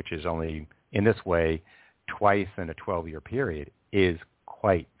chart, which is only in this way twice in a 12-year period, is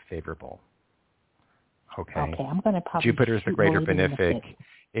quite favorable. Okay, I'm going to probably Jupiter's the greater benefic.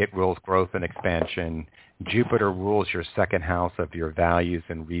 It rules growth and expansion. Jupiter rules your second house of your values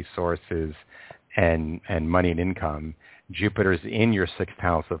and resources and money and income. Jupiter's in your sixth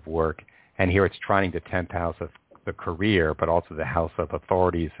house of work, and here it's trining the 10th house of the career, but also the house of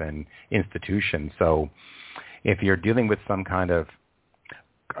authorities and institutions. So if you're dealing with some kind of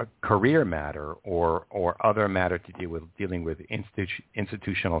career matter or other matter to do with dealing with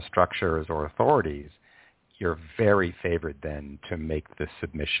institutional structures or authorities, you're very favored then to make the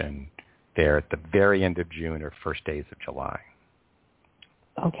submission there at the very end of June or first days of July.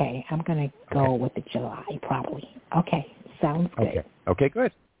 Okay, I'm going to go with the July probably. Okay, sounds good. Okay,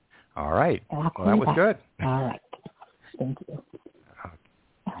 good. All right. Well, that was good. All right. Thank you.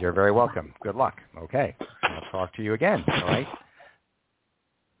 You're very welcome. Good luck. Okay. I'll talk to you again. All right.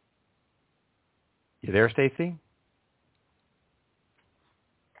 You there, Stacy?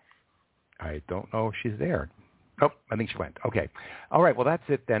 I don't know if she's there. Oh, I think she went. Okay. All right. Well, that's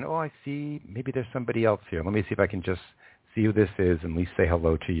it then. Oh, I see. Maybe there's somebody else here. Let me see if I can just see who this is and at least say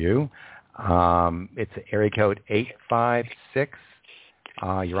hello to you. It's area code 856.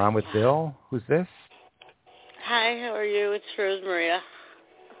 You're on with Bill. Who's this? Hi, how are you? It's Rose Maria.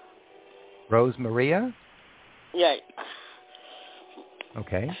 Rose Maria? Yeah.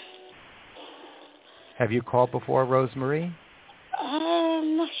 Okay. Have you called before, Rose Marie?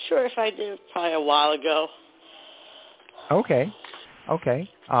 I'm not sure if I did. Probably a while ago. Okay.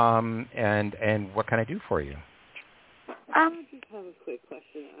 And what can I do for you? I just have a quick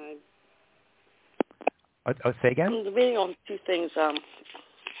question. Say again? I'm debating on two things.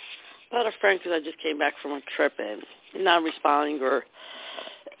 About a friend because I just came back from a trip and not responding or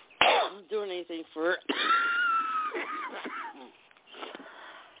doing anything for her.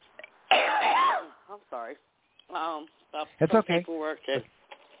 I'm sorry. It's okay. Paperwork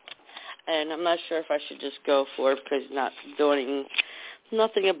and I'm not sure if I should just go for it because he's not doing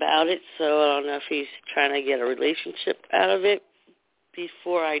nothing about it. So I don't know if he's trying to get a relationship out of it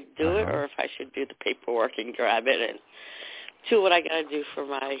before I do it, or if I should do the paperwork and grab it and do what I got to do for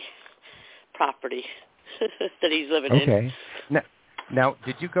my property that he's living in. Okay. Now,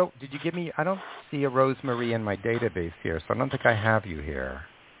 did you give me? I don't see a Rose Marie in my database here, so I don't think I have you here.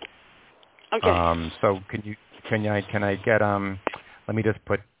 Okay. So can I get let me just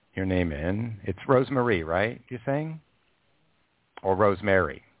put your name in. It's Rose Marie, right? You're saying? Or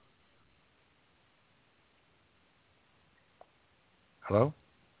Rosemary? Hello?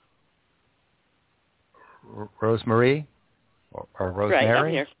 Rosemary? Or Rosemary? Right, I'm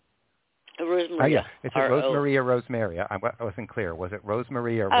here. Rosemary. Oh, yeah. Is it Rosemary or Rosemary? I wasn't clear. Was it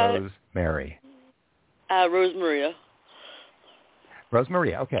Rosemary or Rosemary? Rosemaria.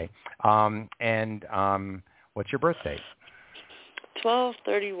 Rosemaria, okay. And what's your birth date?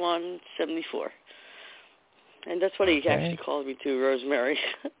 12/31/74. And that's what he actually called me too, Rosemary,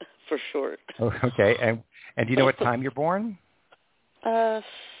 for short. Oh, okay. And do you know what time you're born?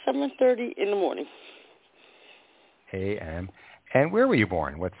 7:30 in the morning. A.M. And where were you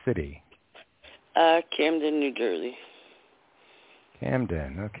born? What city? Camden, New Jersey.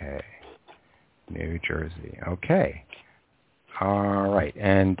 Camden, okay. New Jersey. Okay. All right.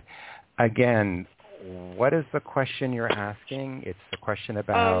 And again, what is the question you're asking? It's the question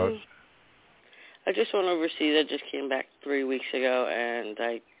about... I just went overseas. I just came back 3 weeks ago, and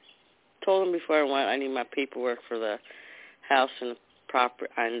I told him before I went I need my paperwork for the house and the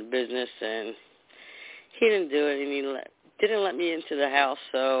property and the business, and he didn't do it, and he didn't let me into the house,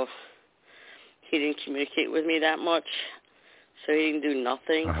 so he didn't communicate with me that much, so he didn't do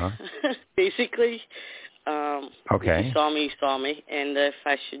nothing, basically. Okay. If he saw me, and if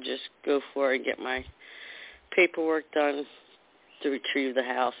I should just go for it and get my paperwork done to retrieve the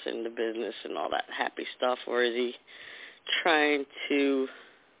house and the business and all that happy stuff, or is he trying to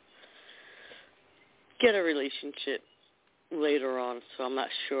get a relationship later on? So I'm not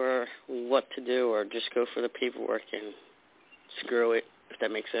sure what to do, or just go for the paperwork and screw it, if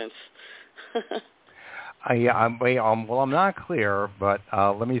that makes sense. Well, I'm not clear, but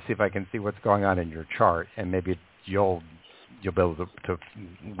let me see if I can see what's going on in your chart, and maybe you'll be able to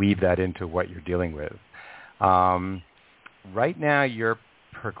weave that into what you're dealing with. Right now, your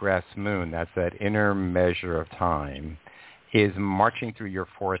progressed moon, that's that inner measure of time, is marching through your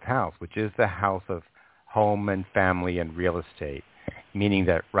fourth house, which is the house of home and family and real estate, meaning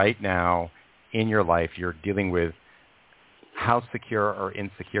that right now in your life you're dealing with how secure or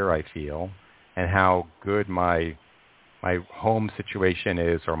insecure I feel and how good my home situation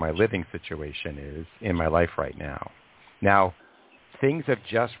is or my living situation is in my life right now. Now, things have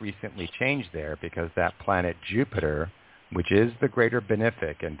just recently changed there because that planet Jupiter, which is the greater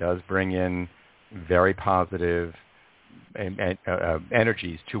benefic and does bring in very positive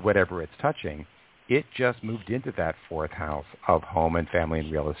energies to whatever it's touching, it just moved into that fourth house of home and family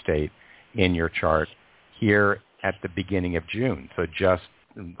and real estate in your chart here at the beginning of June, so just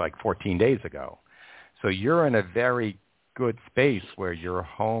like 14 days ago. So you're in a very good space where your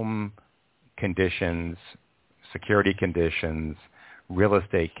home conditions, security conditions, real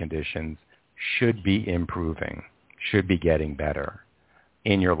estate conditions should be improving, should be getting better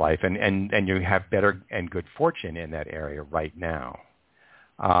in your life, and you have better and good fortune in that area right now.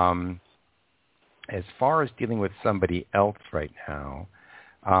 As far as dealing with somebody else right now,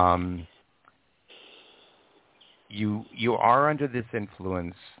 you are under this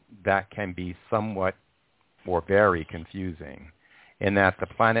influence that can be somewhat or very confusing, in that the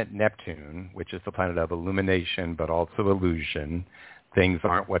planet Neptune, which is the planet of illumination but also illusion, things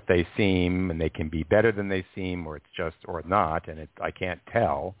aren't what they seem, and they can be better than they seem, or it's just or not, and I can't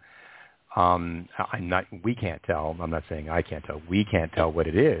tell. We can't tell. I'm not saying I can't tell. We can't tell what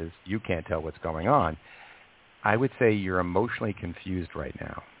it is. You can't tell what's going on. I would say you're emotionally confused right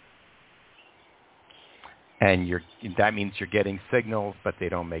now. And that means you're getting signals, but they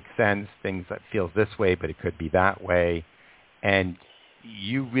don't make sense, things that feels this way, but it could be that way. And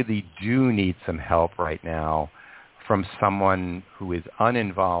you really do need some help right now from someone who is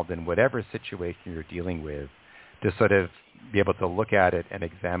uninvolved in whatever situation you're dealing with to sort of be able to look at it and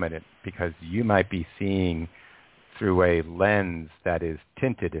examine it, because you might be seeing through a lens that is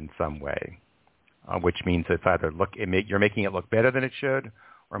tinted in some way, which means it's either you're making it look better than it should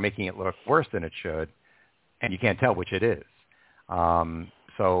or making it look worse than it should, and you can't tell which it is.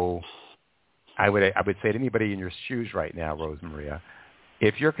 So I would say to anybody in your shoes right now, Rose Maria,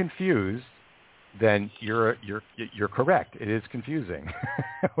 if you're confused, then you're correct. It is confusing.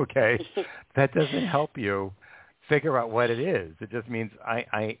 Okay, that doesn't help you figure out what it is. It just means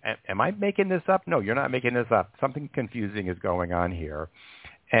am I making this up? No, you're not making this up. Something confusing is going on here,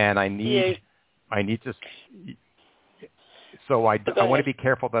 and I need to. So I want to be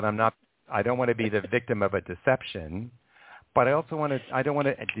careful that I don't want to be the victim of a deception, but I don't want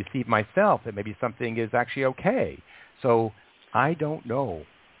to deceive myself that maybe something is actually okay. So I don't know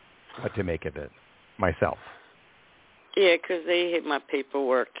what to make of it myself. Yeah, because they hit my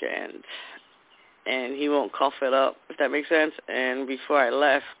paperwork and he won't cough it up, if that makes sense. And before I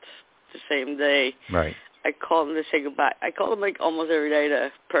left the same day, right, I called him to say goodbye. I called him like almost every day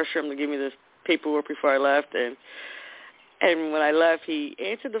to pressure him to give me this paperwork before I left. And when I left, he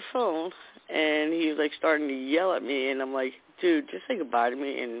answered the phone, and he was like starting to yell at me. And I'm like, dude, just say goodbye to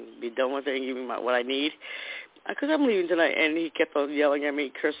me and be done with it and give me what I need, because I'm leaving tonight. And he kept on yelling at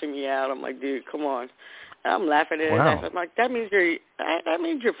me, cursing me out. I'm like, dude, come on. And I'm laughing at wow. it. I'm like, that means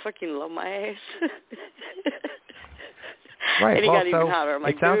you fucking love my ass. Right. And he well, got even hotter. I'm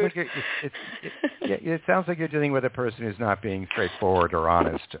like, dude. It sounds like you're dealing with a person who's not being straightforward or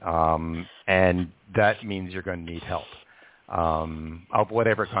honest, and that means you're going to need help of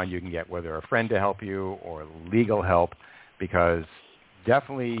whatever kind you can get, whether a friend to help you or legal help, because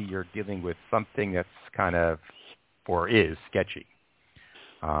definitely you're dealing with something that's kind of, or is, sketchy.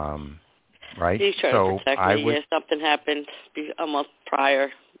 right? He's trying to protect me. Yeah, something happened a month prior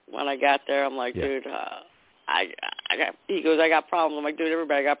when I got there. I'm like, dude, he goes, I got problems. I'm like, dude,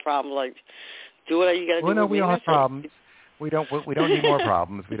 everybody got problems. Like, do what you got to do. Well, no, we all have problems. We don't need more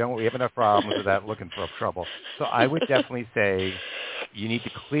problems. We have enough problems without looking for trouble. So I would definitely say you need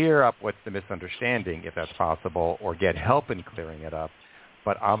to clear up what's the misunderstanding, if that's possible, or get help in clearing it up.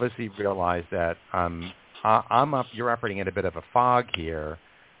 But obviously realize that you're operating in a bit of a fog here,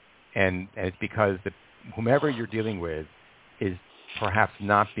 and it's because whomever you're dealing with is perhaps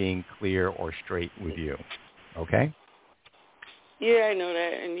not being clear or straight with you. Okay? Yeah, I know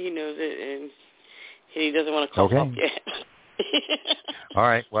that, and he knows it, and he doesn't want to call up yet. All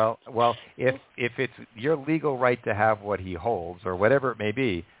right. Well, if it's your legal right to have what he holds or whatever it may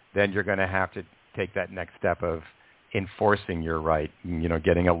be, then you're going to have to take that next step of enforcing your right.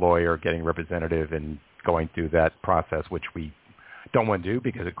 Getting a lawyer, getting a representative, and going through that process, which we don't want to do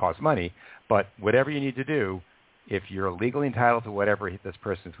because it costs money. But whatever you need to do, if you're legally entitled to whatever this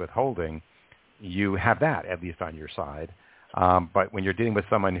person's withholding, you have that at least on your side. But when you're dealing with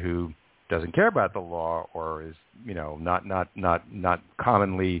someone who doesn't care about the law or is, not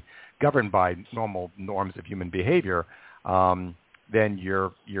commonly governed by normal norms of human behavior, then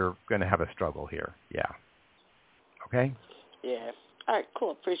you're going to have a struggle here. Yeah. Okay? Yeah. All right,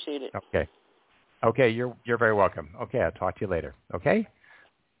 cool. Appreciate it. Okay, you're very welcome. Okay, I'll talk to you later. Okay?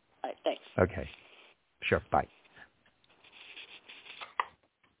 All right, thanks. Okay. Sure, bye.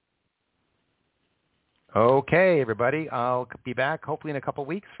 Okay, everybody. I'll be back hopefully in a couple of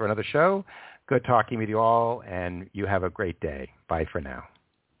weeks for another show. Good talking with you all, and you have a great day. Bye for now.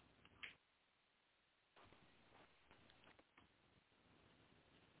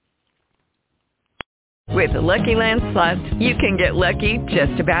 With the Lucky Land Slots, you can get lucky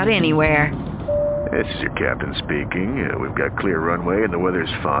just about anywhere. This is your captain speaking. We've got clear runway and the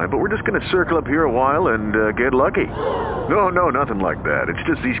weather's fine, but we're just going to circle up here a while and get lucky. No, nothing like that. It's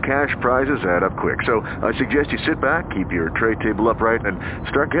just these cash prizes add up quick. So I suggest you sit back, keep your tray table upright, and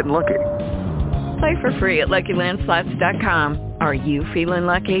start getting lucky. Play for free at LuckyLandSlots.com. Are you feeling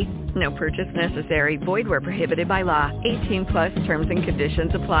lucky? No purchase necessary. Void where prohibited by law. 18+ terms and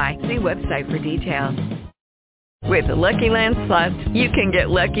conditions apply. See website for details. With the Lucky Land Slots, you can get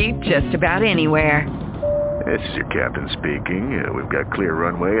lucky just about anywhere. This is your captain speaking. We've got clear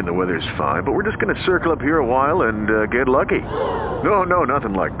runway and the weather's fine, but we're just going to circle up here a while and get lucky. No,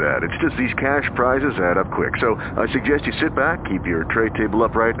 nothing like that. It's just these cash prizes add up quick. So I suggest you sit back, keep your tray table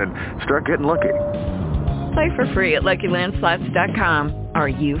upright, and start getting lucky. Play for free at LuckyLandSlots.com. Are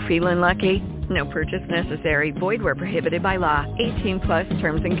you feeling lucky? No purchase necessary. Void where prohibited by law. 18+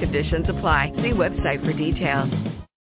 terms and conditions apply. See website for details.